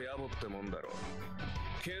こそ野暮ってもんだろう。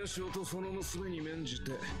賢章とその娘に免じ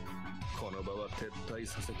てこの場は撤退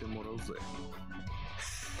させてもらうぜ。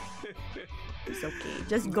It's okay.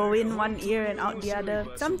 Just go in one ear and out the other.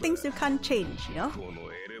 Some things you can't change, you know?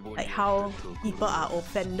 Like how people are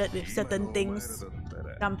offended with certain things.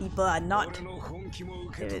 Some people are not.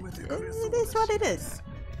 It is what it is.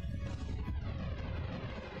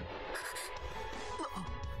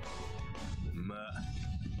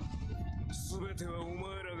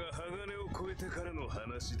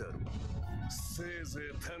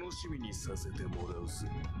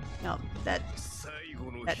 No, that's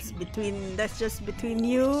just between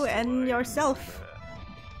you and yourself.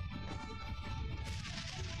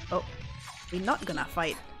 Oh, we're not gonna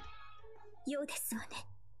fight. ようですわね。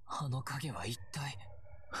あの影は一体。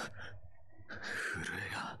震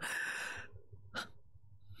えが。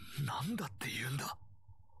なんだって言うんだ。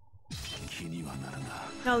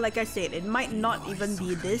 No, like I said, it might not even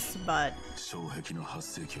be this, but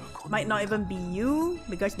might not even be you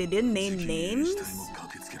because they didn't name names.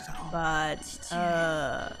 But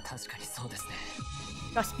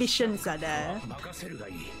suspicions are there.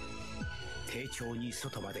 丁重に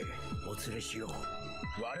外までお連れしよう。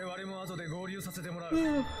我々も後で合流させてもらう。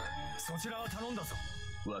そちらは頼んだぞ。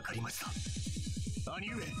わかりました。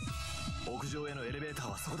兄上、屋上へのエレベーター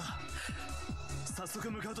はそこだ。早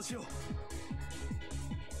速向かうとしよう。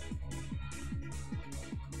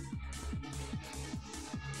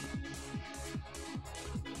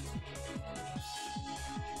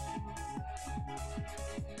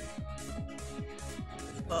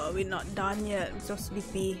Oh, we're not done yet. I'm so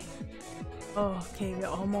sleepy. Oh, okay, we're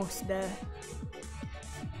almost there.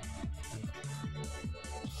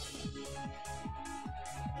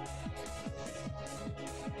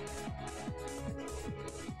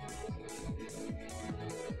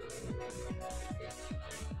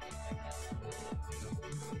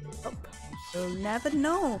 Oh, you'll never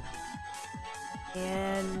know.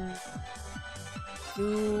 And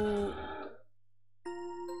you...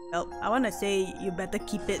 Well, I want to say you better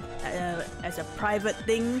keep it as a private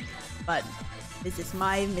thing, but this is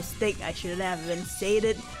my mistake. I shouldn't have even said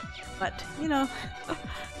it, but you know,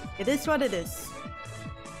 it is what it is.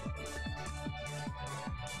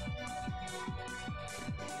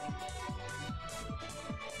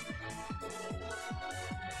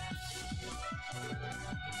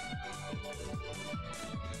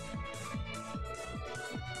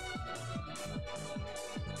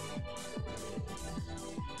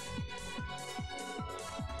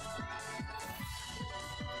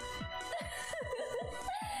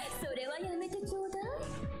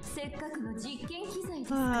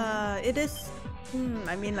 It is.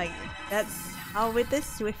 I mean, like, that's how it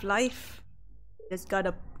is with life. Just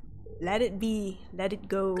gotta let it be, let it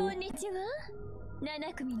go. Well,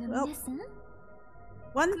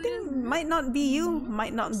 one thing might not be you,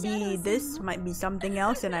 might not be this, might be something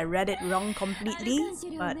else, and I read it wrong completely.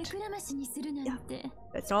 But yeah,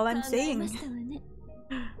 that's all I'm saying.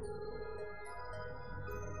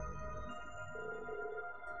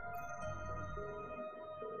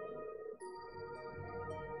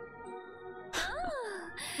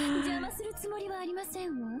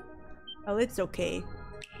 Well, it's okay.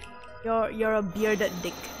 You're a bearded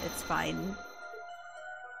dick. It's fine.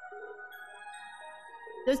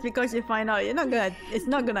 Just because you find out, it's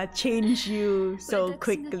not gonna change you so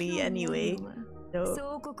quickly anyway.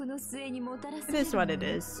 So it is what it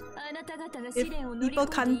is. If people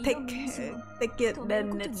can't take it,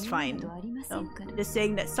 then it's fine. So, just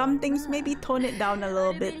saying that some things maybe tone it down a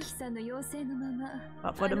little bit.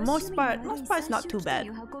 But for the most part it's not too bad.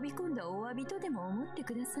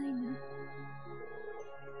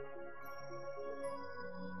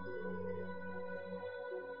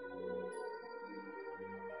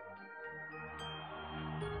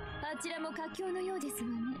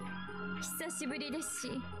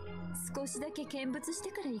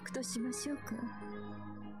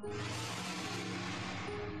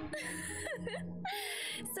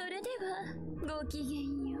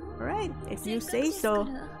 Alright, if you say so.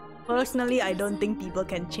 Personally, I don't think people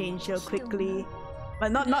can change so quickly.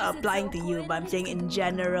 But not applying to you, but I'm saying in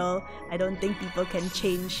general, I don't think people can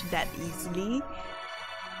change that easily.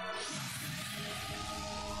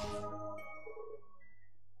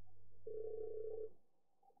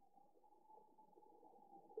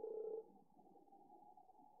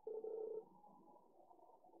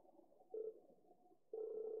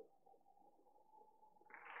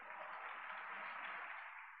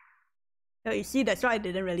 So you see, that's why I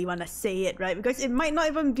didn't really want to say it, right? Because it might not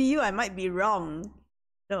even be you, I might be wrong.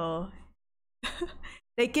 So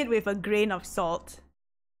take it with a grain of salt.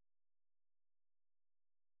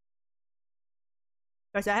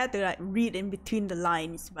 Because I had to like read in between the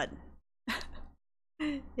lines, but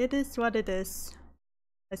it is what it is.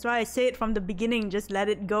 That's why I say it from the beginning, just let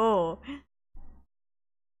it go.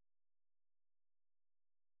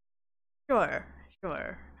 Sure.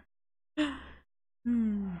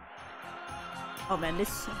 Oh man,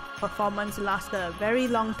 this performance lasted a very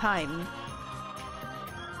long time.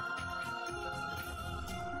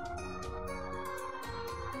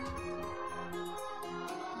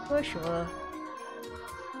 For sure.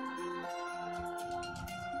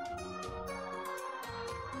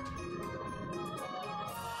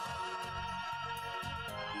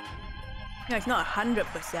 Yeah, it's not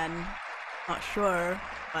 100%, not sure,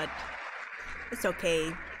 but it's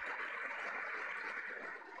okay.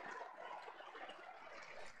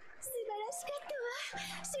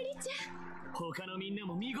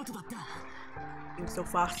 You're so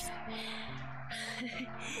fast.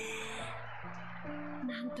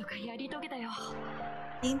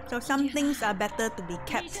 See, so some things are better to be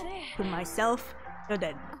kept to myself so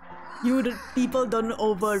that the people don't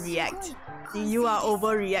overreact. See, you are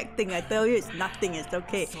overreacting. I tell you, it's nothing. It's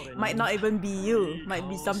okay. Might not even be you. Might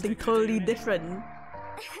be something totally different.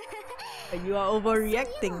 But you are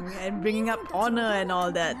overreacting and bringing up honor and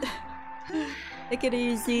all that. Take it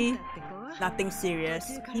easy. Nothing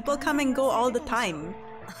serious. People come and go all the time.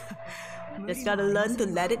 Just gotta learn to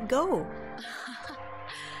let it go.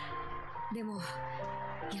 Well,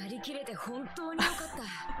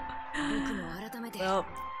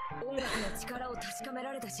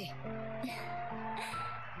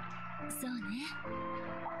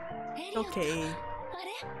 okay.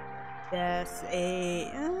 There's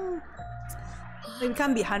a... we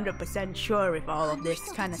can't be 100% sure with all of this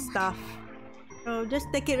kind of stuff. So just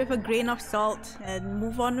take it with a grain of salt and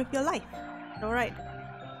move on with your life. Alright.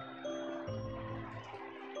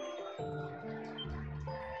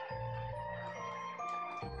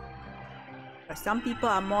 Some people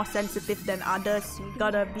are more sensitive than others. You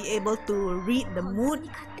gotta be able to read the mood.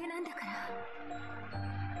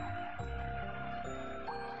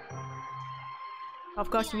 Of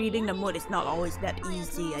course, reading the mood is not always that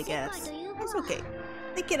easy, I guess. It's okay.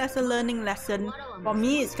 Take it as a learning lesson. For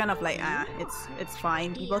me, it's kind of like, it's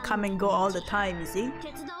fine. People come and go all the time, you see?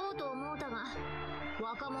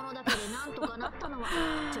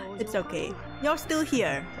 It's okay. You're still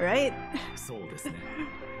here, right? Okay.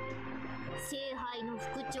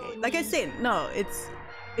 Like I said, no, it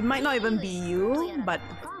might not even be you, but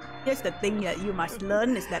here's the thing that you must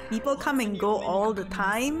learn is that people come and go all the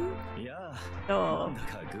time. So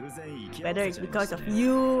whether it's because of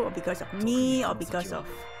you, or because of me, or because of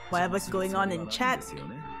whatever's going on in chat,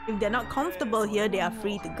 if they're not comfortable here, they are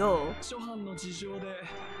free to go.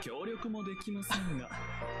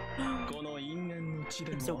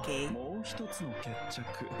 It's okay.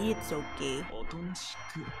 It's okay.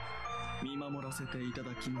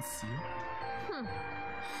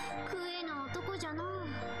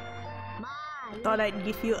 Thought I'd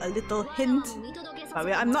give you a little hint, but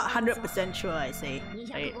I'm not 100% sure, I say.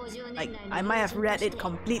 Right? Like, I might have read it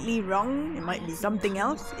completely wrong, it might be something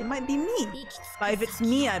else, it might be me. But if it's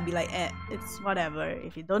me, I'd be like, it's whatever.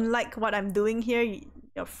 If you don't like what I'm doing here,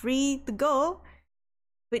 you're free to go.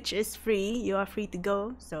 Which is free, you are free to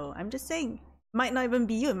go. So I'm just saying, it might not even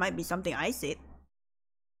be you, it might be something I said.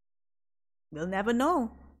 we'll never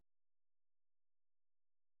know.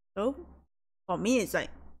 So for me, it's like,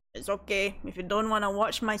 it's okay. If you don't want to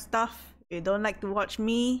watch my stuff, if you don't like to watch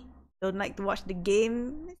me, don't like to watch the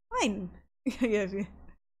game, it's fine.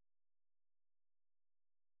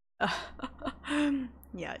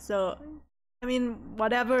 Yeah, so I mean,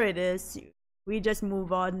 whatever it is, we just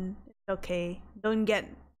move on. It's okay. Don't get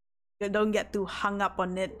too hung up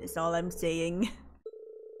on it, is all I'm saying.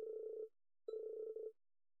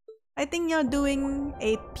 I think you're doing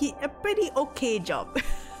a pretty okay job.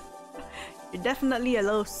 You're definitely a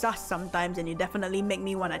little sus sometimes, and you definitely make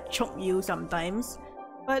me want to choke you sometimes.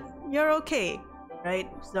 But you're okay, right?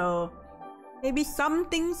 So maybe some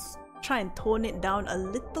things, try and tone it down a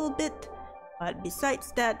little bit. But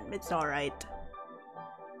besides that, it's alright.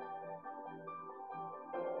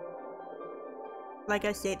 Like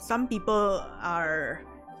I said, some people are,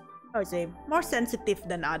 I would say, more sensitive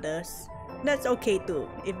than others. That's okay too.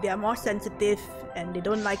 If they are more sensitive and they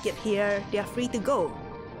don't like it here, they are free to go.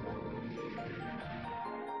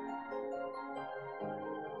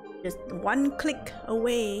 Just one click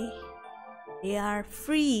away, they are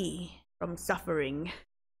free from suffering.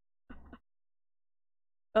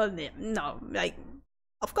 Oh no, like,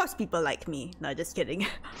 of course people like me. No, just kidding.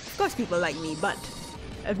 Of course people like me, but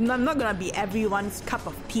I'm not gonna be everyone's cup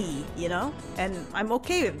of tea, you know? And I'm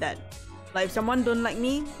okay with that. Like, if someone don't like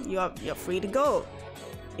me, you're free to go.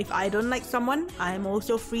 If I don't like someone, I'm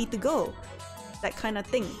also free to go. That kind of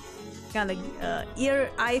thing. Kind of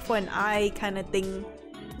eye for an eye kind of thing.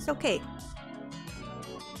 It's okay.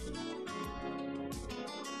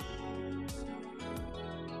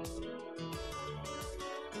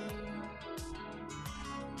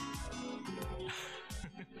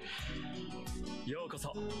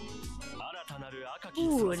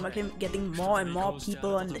 Ooh, and we're getting more and more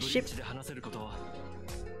people on the ship.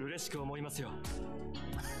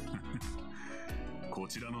 こ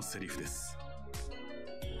ちらのセリフです。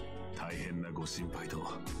大変なご心配と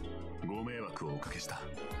ご迷惑をおかけした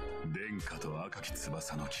殿下と赤き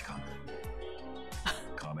翼の帰還。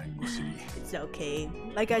仮面越しに。It's okay.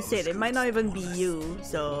 Like I said, it might not even be you,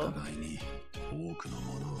 so.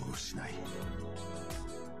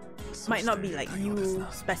 Might not be like you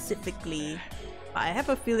specifically, but I have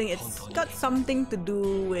a feeling it's got something to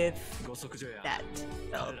do with that.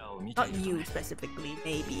 Well, not you specifically,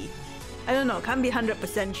 maybe. I don't know, can't be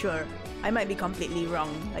 100% sure. I might be completely wrong,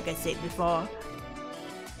 like I said before.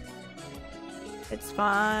 It's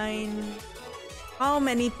fine. How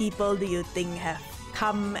many people do you think have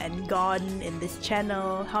come and gone in this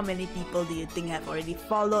channel? How many people do you think have already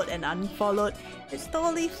followed and unfollowed? It's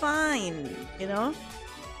totally fine, you know?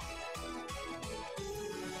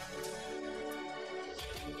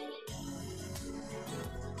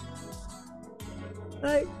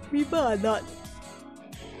 Like, people are not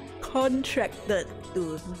contracted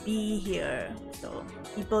to be here, so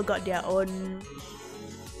people got their own,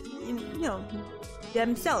 you know,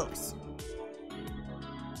 themselves.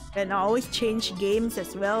 And I always change games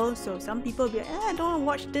as well, so some people be like, I don't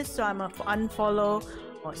watch this, so I'm gonna unfollow.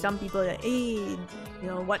 Or some people are like, hey, you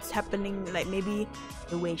know, what's happening, like maybe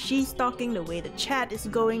the way she's talking, the way the chat is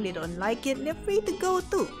going, they don't like it, they're free to go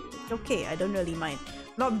too. It's okay, I don't really mind.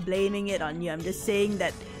 Not blaming it on you, I'm just saying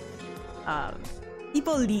that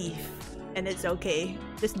people leave and it's okay.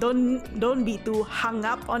 Just don't be too hung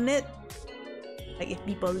up on it. Like, if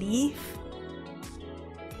people leave,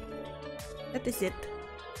 that is it.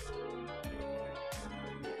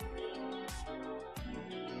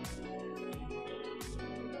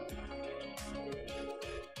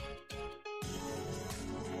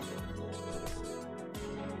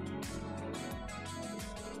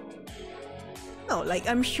 No, like,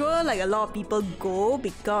 I'm sure like a lot of people go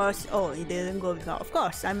because, oh, he didn't go because, of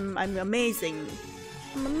course, I'm amazing.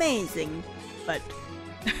 I'm amazing. But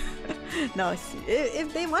no,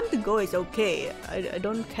 if they want to go, it's okay. I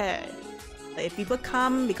don't care. Like, if people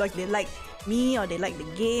come because they like me or they like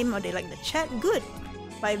the game or they like the chat, good.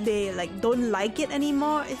 But if they like don't like it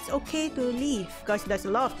anymore, it's okay to leave because there's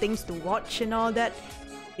a lot of things to watch and all that.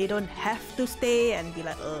 They don't have to stay and be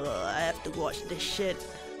like, oh, I have to watch this shit.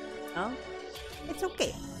 No? It's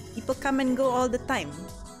okay. People come and go all the time.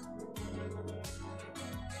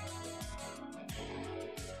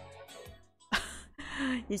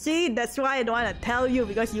 You see, that's why I don't want to tell you,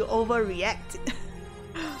 because you overreact.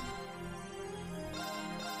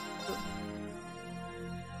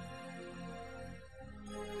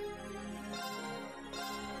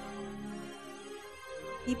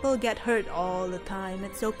 People get hurt all the time.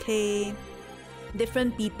 It's okay.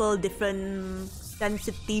 Different people, different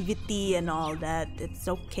sensitivity and all that. It's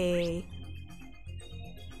okay.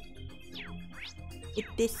 It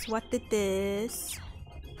is what it is.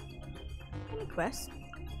 Any quest?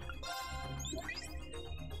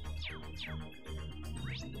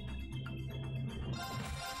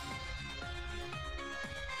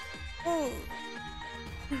 Oh.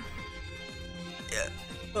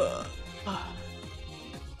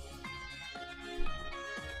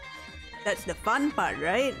 That's the fun part,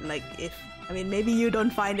 right? Like I mean, maybe you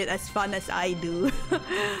don't find it as fun as I do.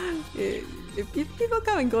 if people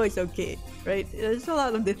come and go, it's okay, right? There's a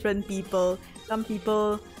lot of different people. Some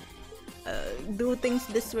people do things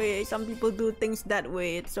this way, some people do things that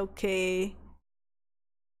way. It's okay.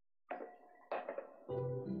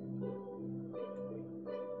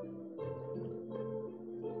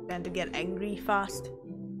 Tend to get angry fast.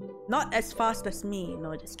 Not as fast as me.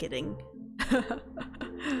 No, just kidding.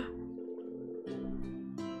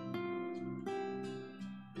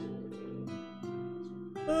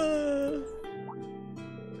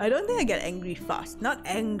 I don't think I get angry fast. Not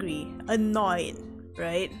angry, annoyed,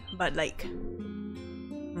 right? But like,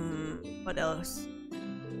 what else?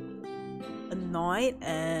 Annoyed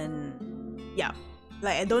and yeah,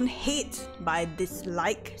 like I don't hate, but I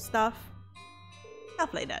dislike stuff.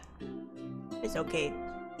 Stuff like that. It's okay.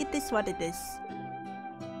 It is what it is.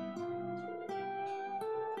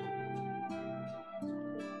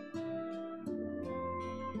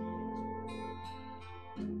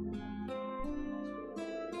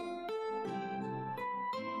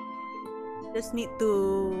 Just need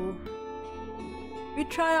to... We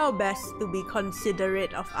try our best to be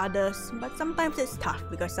considerate of others, but sometimes it's tough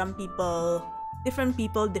because some people, different,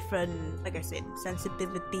 like I said,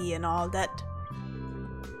 sensitivity and all that.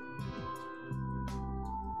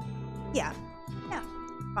 Yeah,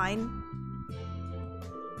 fine.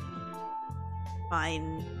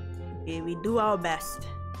 Fine. Okay, we do our best.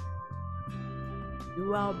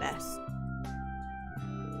 Do our best.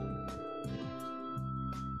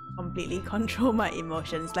 Completely control my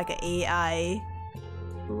emotions like an AI.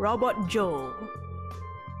 Robot Joe.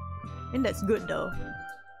 I mean, that's good though.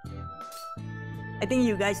 I think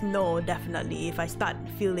you guys know definitely if I start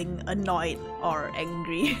feeling annoyed or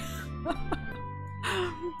angry.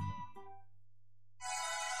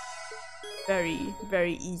 Very,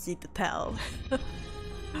 very easy to tell.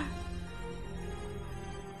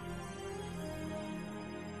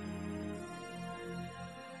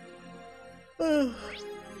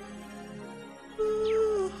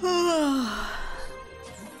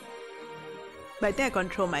 But I think I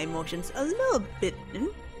control my emotions a little bit.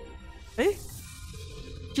 Eh?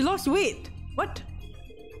 She lost weight. What?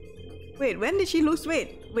 Wait, when did she lose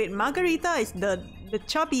weight? Wait, Margarita is the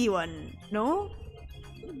chubby one, no?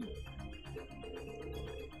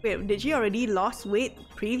 Wait, did she already lost weight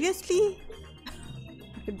previously?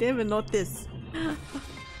 I didn't even notice.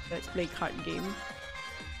 Let's play card game.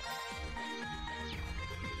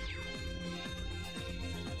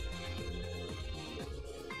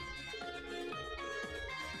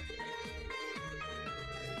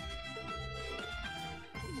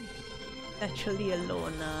 Naturally a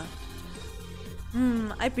loner.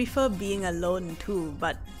 I prefer being alone too,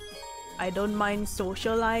 but I don't mind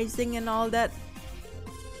socializing and all that.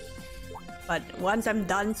 But once I'm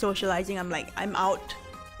done socializing, I'm like, I'm out.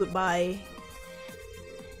 Goodbye.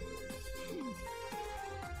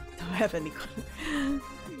 Don't have any.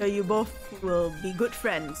 So you both will be good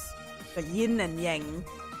friends. The yin and yang.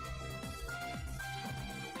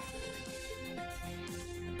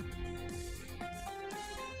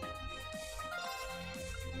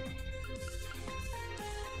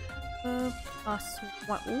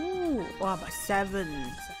 +1. Ooh, wow, but 7.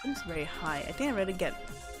 7's very high. I think I'd rather get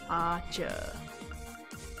Archer.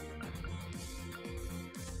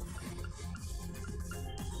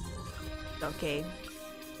 Okay.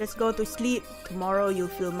 Let's go to sleep. Tomorrow you'll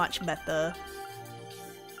feel much better.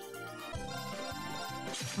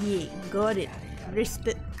 Yeah, got it. Risked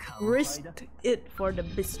it for the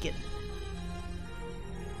biscuit.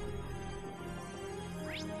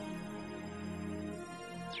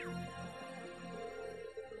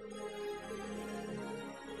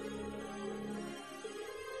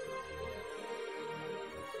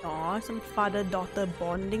 Aw, some father-daughter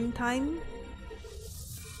bonding time.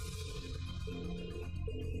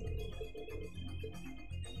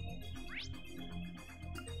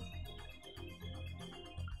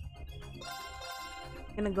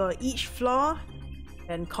 Gonna go each floor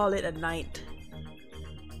and call it a night.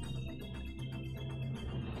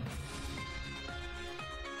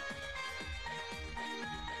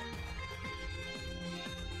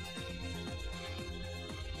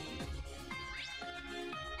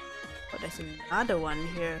 There's another one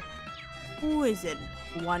here. Who is it?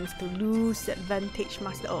 Who wants to lose advantage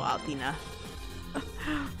master? Oh, Altina.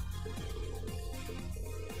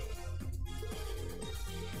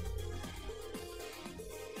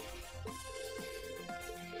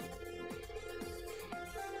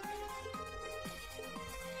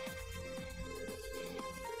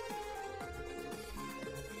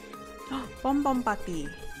 Pom Pom Party.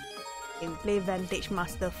 And play Vantage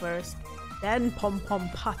Master first, then Pom Pom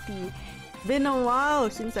Party. Been a while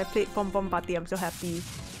since I played Pom Pom Party. I'm so happy.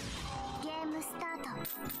 ゲームスタートで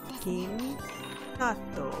すね Game start.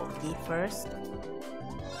 E first.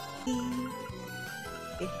 E.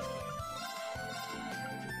 Okay.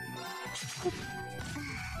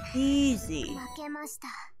 Easy. 負けました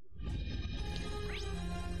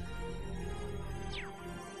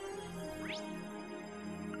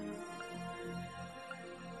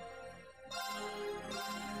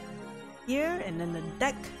Here and then the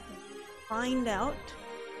deck. Find out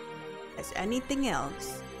if there's anything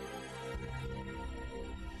else.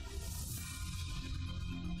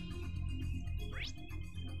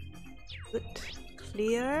 Good.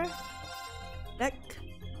 Clear. Deck.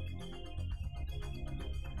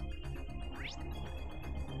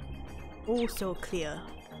 Also clear.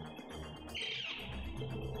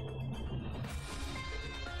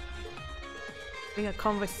 Having a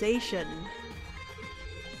conversation.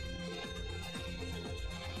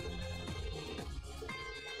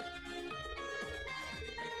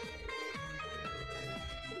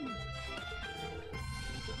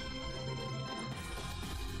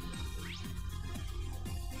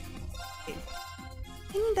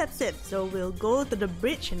 I think that's it. So we'll go to the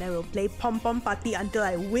bridge and then we'll play Pom Pom Party until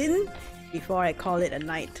I win before I call it a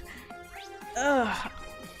night. I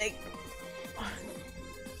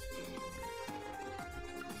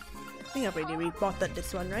think I've already reported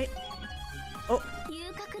this one, right? Oh,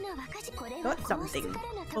 遊郭の若子これ got something.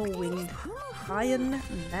 A winged iron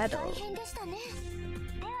大 medal. 変でしたね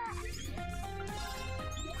では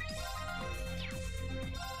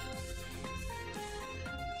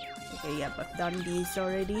Okay, yeah, I've done these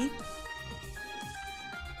already.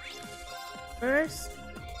 First,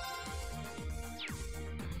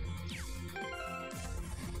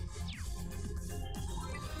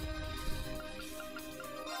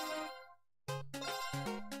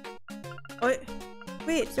 oh,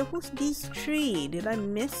 wait, so who's these three? Did I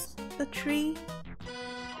miss the tree?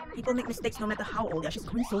 People make mistakes no matter how old they are. She's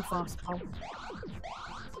going so fast. How?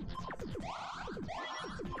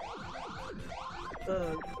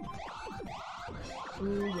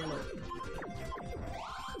 Blue, yellow.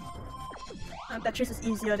 Tetris is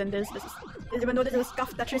easier than this. Even though this is a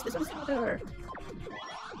scuffed Tetris, this one's harder.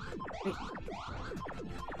 Wait.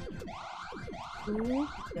 Blue,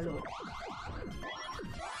 yellow.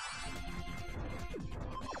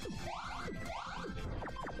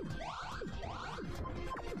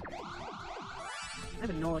 I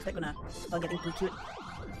don't know, is that gonna start getting too cute?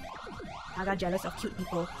 I got jealous of cute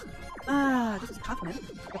people. Ah, this is tough, man.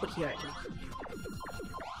 I put here actually.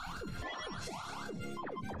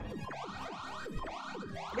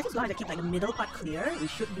 I guess as long as I keep like the middle part clear, we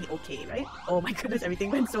should be okay, right? Oh my goodness, everything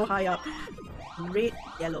went so high up. Red,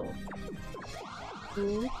 yellow.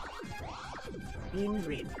 Blue, green,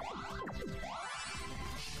 red.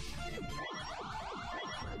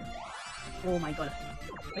 Oh my god.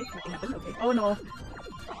 Wait, nothing happened? Okay. Oh no.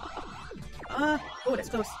 Oh, that's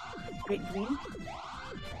close. Red, green.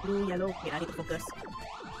 Blue, yellow. Wait, I need to focus.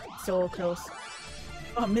 So close.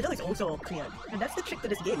 Oh, middle is also clear. And that's the trick to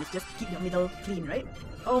this game, is just keep your middle clean, right?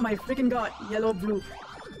 Oh my freaking god. Yellow, blue.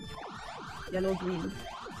 Yellow, green.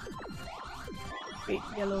 Red,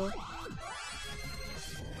 yellow.